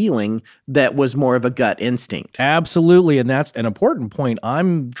uneasy feeling that was more of a gut instinct. Absolutely. And that's an important point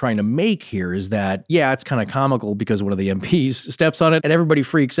I'm trying to make here is that, it's kind of comical because one of the MPs steps on it and everybody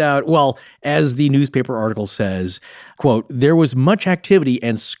freaks out. Well, as the newspaper article says, quote, there was much activity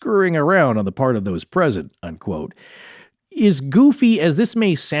and scurrying around on the part of those present, unquote. As goofy as this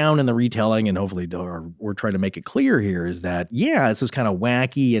may sound in the retelling, and hopefully we're trying to make it clear here, is that, this is kind of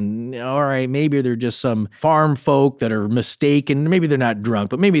wacky and, all right, maybe they're just some farm folk that are mistaken. Maybe they're not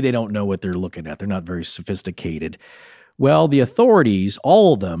drunk, but maybe they don't know what they're looking at. They're not very sophisticated. Well, the authorities,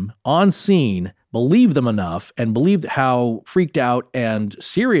 all of them, on scene, believed them enough and believed how freaked out and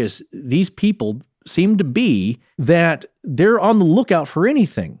serious these people seem to be that they're on the lookout for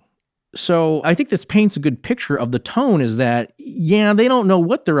anything. So I think this paints a good picture of the tone is that, they don't know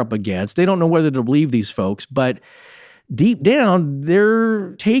what they're up against. They don't know whether to believe these folks, but deep down,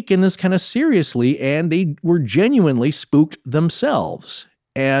 they're taking this kind of seriously and they were genuinely spooked themselves.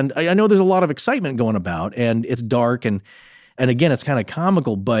 And I know there's a lot of excitement going about and it's dark and again, it's kind of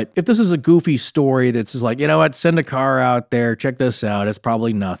comical, but if this is a goofy story that's just like, send a car out there, check this out, it's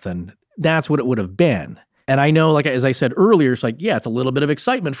probably nothing. That's what it would have been. And I know, as I said earlier, it's it's a little bit of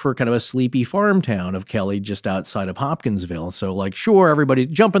excitement for kind of a sleepy farm town of Kelly just outside of Hopkinsville. So sure, everybody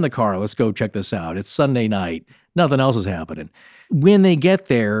jump in the car. Let's go check this out. It's Sunday night. Nothing else is happening. When they get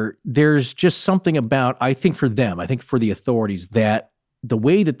there, there's just something about, I think for them, I think for the authorities, that the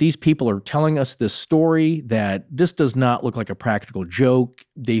way that these people are telling us this story, that this does not look like a practical joke.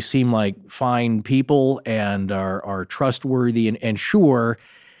 They seem like fine people and are trustworthy and sure,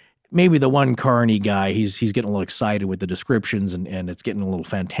 maybe the one Carney guy, he's getting a little excited with the descriptions and it's getting a little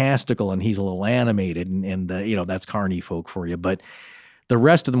fantastical and he's a little animated and that's Carney folk for you. But the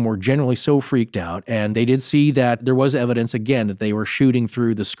rest of them were generally so freaked out, and they did see that there was evidence, again, that they were shooting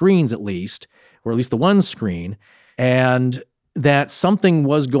through the screens at least, or at least the one screen, and that something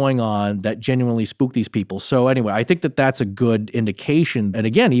was going on that genuinely spooked these people. So anyway, I think that that's a good indication. And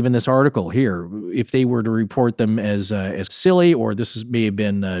again, even this article here, if they were to report them as silly, or may have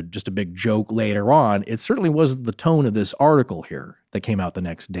been just a big joke later on, it certainly wasn't the tone of this article here that came out the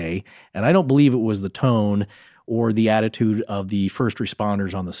next day. And I don't believe it was the tone or the attitude of the first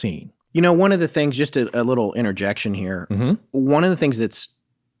responders on the scene. One of the things, just a little interjection here, one of the things that's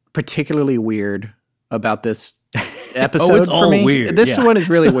particularly weird about this episode it's all for me, weird. This one is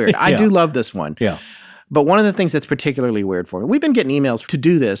really weird. I do love this one. Yeah. But one of the things that's particularly weird for me, we've been getting emails to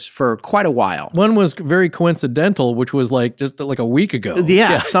do this for quite a while. One was very coincidental, which was just a week ago.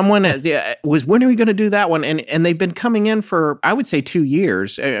 Yeah. Someone was, when are we going to do that one? And they've been coming in for, I would say, 2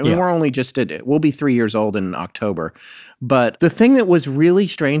 years. I mean, we're only we'll be 3 years old in October. But the thing that was really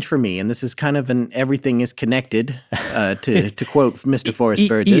strange for me, and this is kind of an everything is connected, to quote Mr. Forrest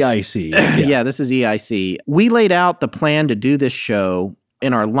Burgess. EIC. Yeah, this is EIC. We laid out the plan to do this show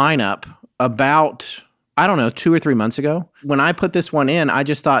in our lineup about, I don't know, 2 or 3 months ago. When I put this one in, I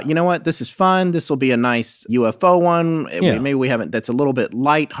just thought, you know what, this is fun. This will be a nice UFO one. Yeah. Maybe we haven't, that's a little bit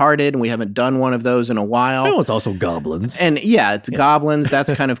lighthearted, and we haven't done one of those in a while. Oh, it's also goblins. And it's goblins.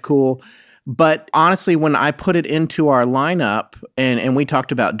 That's kind of cool. But honestly, when I put it into our lineup and we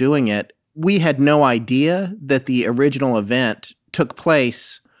talked about doing it, we had no idea that the original event took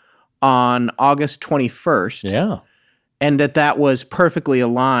place on August 21st. Yeah. And that was perfectly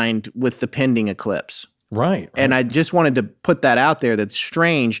aligned with the pending eclipse. Right. And I just wanted to put that out there. That's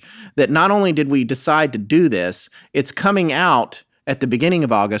strange that not only did we decide to do this, it's coming out at the beginning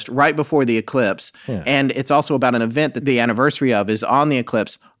of August, right before the eclipse. Yeah. And it's also about an event that the anniversary of is on the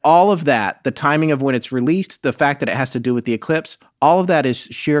eclipse. All of that, the timing of when it's released, the fact that it has to do with the eclipse, all of that is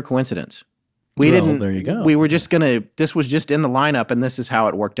sheer coincidence. There you go. We were just this was just in the lineup, and this is how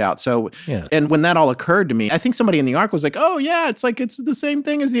it worked out. So, And when that all occurred to me, I think somebody in the ARC was like, oh yeah, it's the same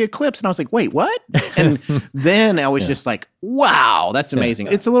thing as the eclipse. And I was like, wait, what? And then I was just like, wow, that's amazing.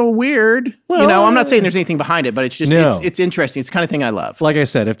 It's a little weird. Well, I'm not saying there's anything behind it, but it's just, it's interesting. It's the kind of thing I love. Like I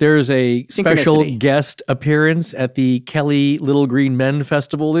said, if there's a special guest appearance at the Kelly Little Green Men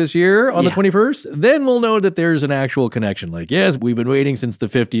Festival this year on the 21st, then we'll know that there's an actual connection. Like, yes, we've been waiting since the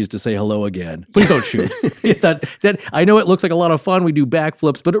 50s to say hello again. Please don't shoot. that I know it looks like a lot of fun. We do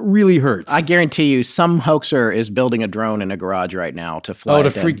backflips, but it really hurts. I guarantee you some hoaxer is building a drone in a garage right now to fly. Oh,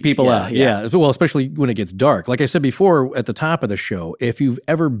 to freak people out. Yeah. Well, especially when it gets dark. Like I said before at the top of the show, if you've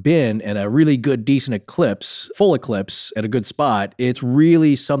ever been in a really good, decent eclipse, full eclipse at a good spot, it's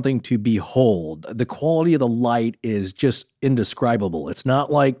really something to behold. The quality of the light is just indescribable. It's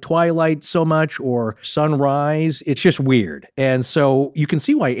not like twilight so much or sunrise. It's just weird. And so you can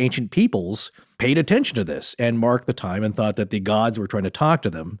see why ancient peoples paid attention to this and marked the time and thought that the gods were trying to talk to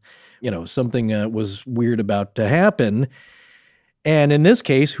them. Something was weird about to happen. And in this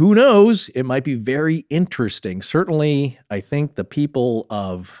case, who knows? It might be very interesting. Certainly, I think the people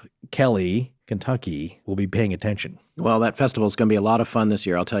of Kelly, Kentucky, will be paying attention. Well, that festival is going to be a lot of fun this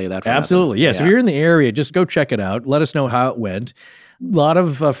year. I'll tell you that. Absolutely. Yes. If you're in the area, just go check it out. Let us know how it went. A lot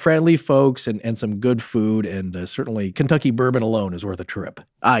of friendly folks and some good food, and certainly Kentucky bourbon alone is worth a trip.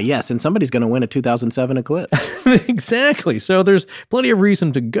 Yes, and somebody's going to win a 2007 eclipse. Exactly. So there's plenty of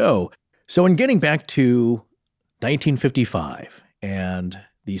reason to go. So in getting back to 1955 and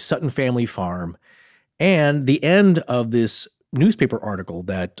the Sutton family farm and the end of this newspaper article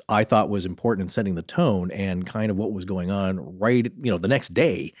that I thought was important in setting the tone and kind of what was going on the next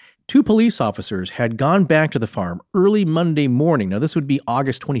day, 2 police officers had gone back to the farm early Monday morning. Now, this would be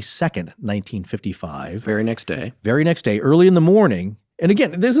August 22nd, 1955. Very next day, early in the morning. And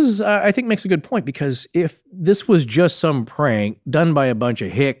again, this is, I think, makes a good point, because if this was just some prank done by a bunch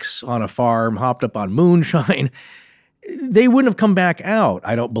of hicks on a farm, hopped up on moonshine, they wouldn't have come back out,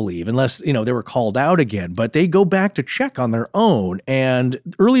 I don't believe, unless, they were called out again. But they go back to check on their own. And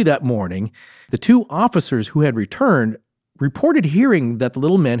early that morning, the 2 officers who had returned reported hearing that the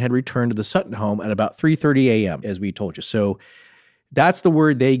little men had returned to the Sutton home at about 3:30 a.m., as we told you. So that's the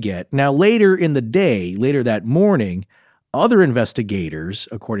word they get. Now, later that morning, other investigators,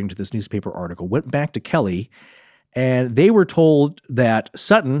 according to this newspaper article, went back to Kelly, and they were told that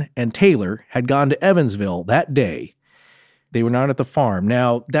Sutton and Taylor had gone to Evansville that day They were not at the farm.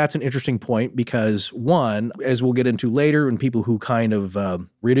 Now, that's an interesting point because, one, as we'll get into later, and people who kind of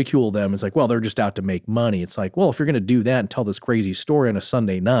ridicule them, it's like, well, they're just out to make money. It's like, well, if you're going to do that and tell this crazy story on a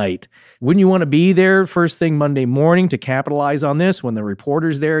Sunday night, wouldn't you want to be there first thing Monday morning to capitalize on this when the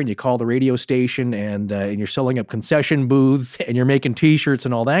reporter's there and you call the radio station and you're selling up concession booths and you're making T-shirts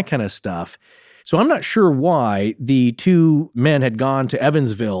and all that kind of stuff? So I'm not sure why the two men had gone to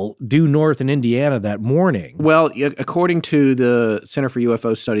Evansville, due north in Indiana that morning. Well, according to the Center for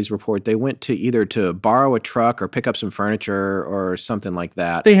UFO Studies report, they went to either to borrow a truck or pick up some furniture or something like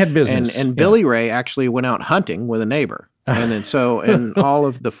that. They had business. And Billy Ray actually went out hunting with a neighbor. And all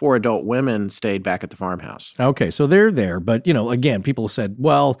of the 4 adult women stayed back at the farmhouse. Okay, so they're there. But, again, people said,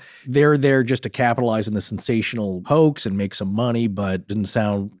 well, they're there just to capitalize on the sensational hoax and make some money, but didn't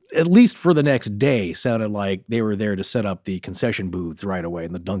sound, at least for the next day, sounded like they were there to set up the concession booths right away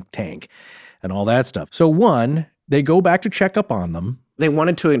in the dunk tank and all that stuff. So one, they go back to check up on them. They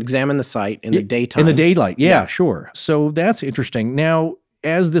wanted to examine the site in the daytime. In the daylight, yeah, sure. So that's interesting. Now,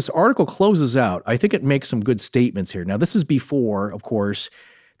 as this article closes out, I think it makes some good statements here. Now, this is before, of course,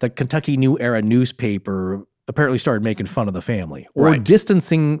 the Kentucky New Era newspaper apparently started making fun of the family or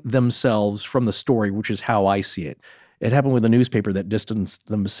distancing themselves from the story, which is how I see it. It happened with a newspaper that distanced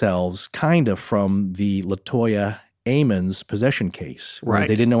themselves kind of from the LaToya Ammons possession case. Right.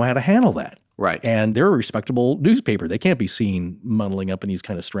 They didn't know how to handle that. Right. And they're a respectable newspaper. They can't be seen muddling up in these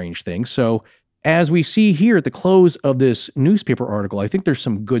kind of strange things. So as we see here at the close of this newspaper article, I think there's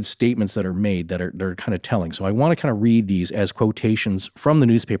some good statements that are made that are kind of telling. So I want to kind of read these as quotations from the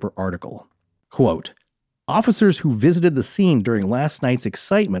newspaper article. Quote, "Officers who visited the scene during last night's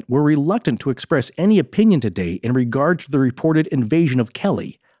excitement were reluctant to express any opinion today in regard to the reported invasion of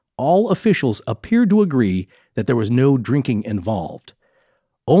Kelly. All officials appeared to agree that there was no drinking involved.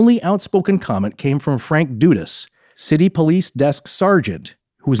 Only outspoken comment came from Frank Dudas, City Police Desk Sergeant,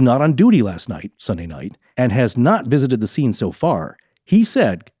 who was not on duty last night, Sunday night, and has not visited the scene so far. He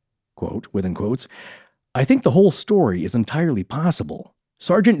said, quote, within quotes, I think the whole story is entirely possible.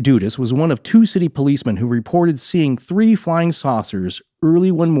 Sergeant Dudas was one of 2 city policemen who reported seeing 3 flying saucers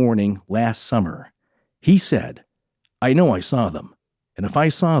early one morning last summer. He said, I know I saw them, and if I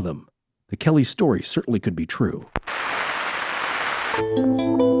saw them, the Kelly story certainly could be true."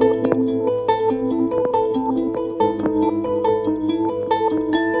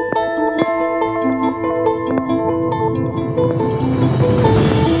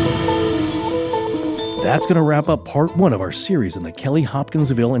 That's going to wrap up part 1 of our series on the Kelly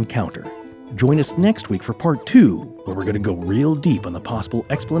Hopkinsville encounter. Join us next week for part 2, where we're going to go real deep on the possible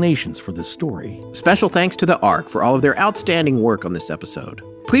explanations for this story. Special thanks to the ARC for all of their outstanding work on this episode.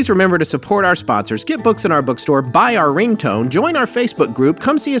 Please remember to support our sponsors, get books in our bookstore, buy our ringtone, join our Facebook group,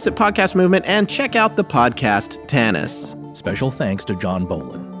 come see us at Podcast Movement, and check out the podcast Tanis. Special thanks to John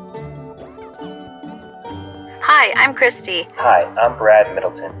Bolin. Hi, I'm Christy. Hi, I'm Brad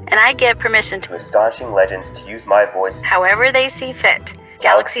Middleton. And I give permission to Astonishing Legends to use my voice however they see fit,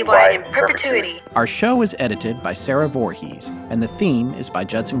 galaxy-wide in perpetuity. Our show is edited by Sarah Voorhees, and the theme is by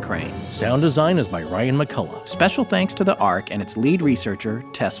Judson Crane. Sound design is by Ryan McCullough. Special thanks to the ARC and its lead researcher,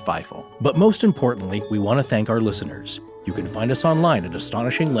 Tess Feifel. But most importantly, we want to thank our listeners. You can find us online at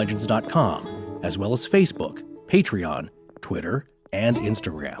astonishinglegends.com, as well as Facebook, Patreon, Twitter, and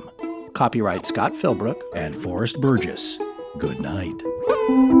Instagram. Copyright Scott Philbrook and Forrest Burgess. Good night.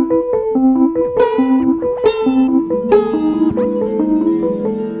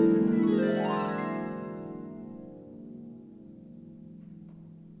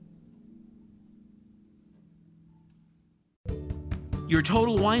 Your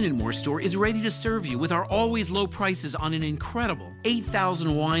Total Wine & More store is ready to serve you with our always low prices on an incredible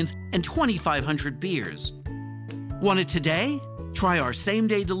 8,000 wines and 2,500 beers. Want it today? Try our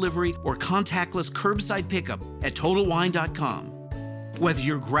same-day delivery or contactless curbside pickup at TotalWine.com. Whether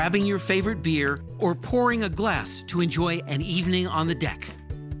you're grabbing your favorite beer or pouring a glass to enjoy an evening on the deck,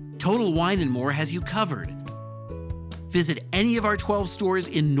 Total Wine & More has you covered. Visit any of our 12 stores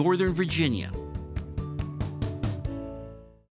in Northern Virginia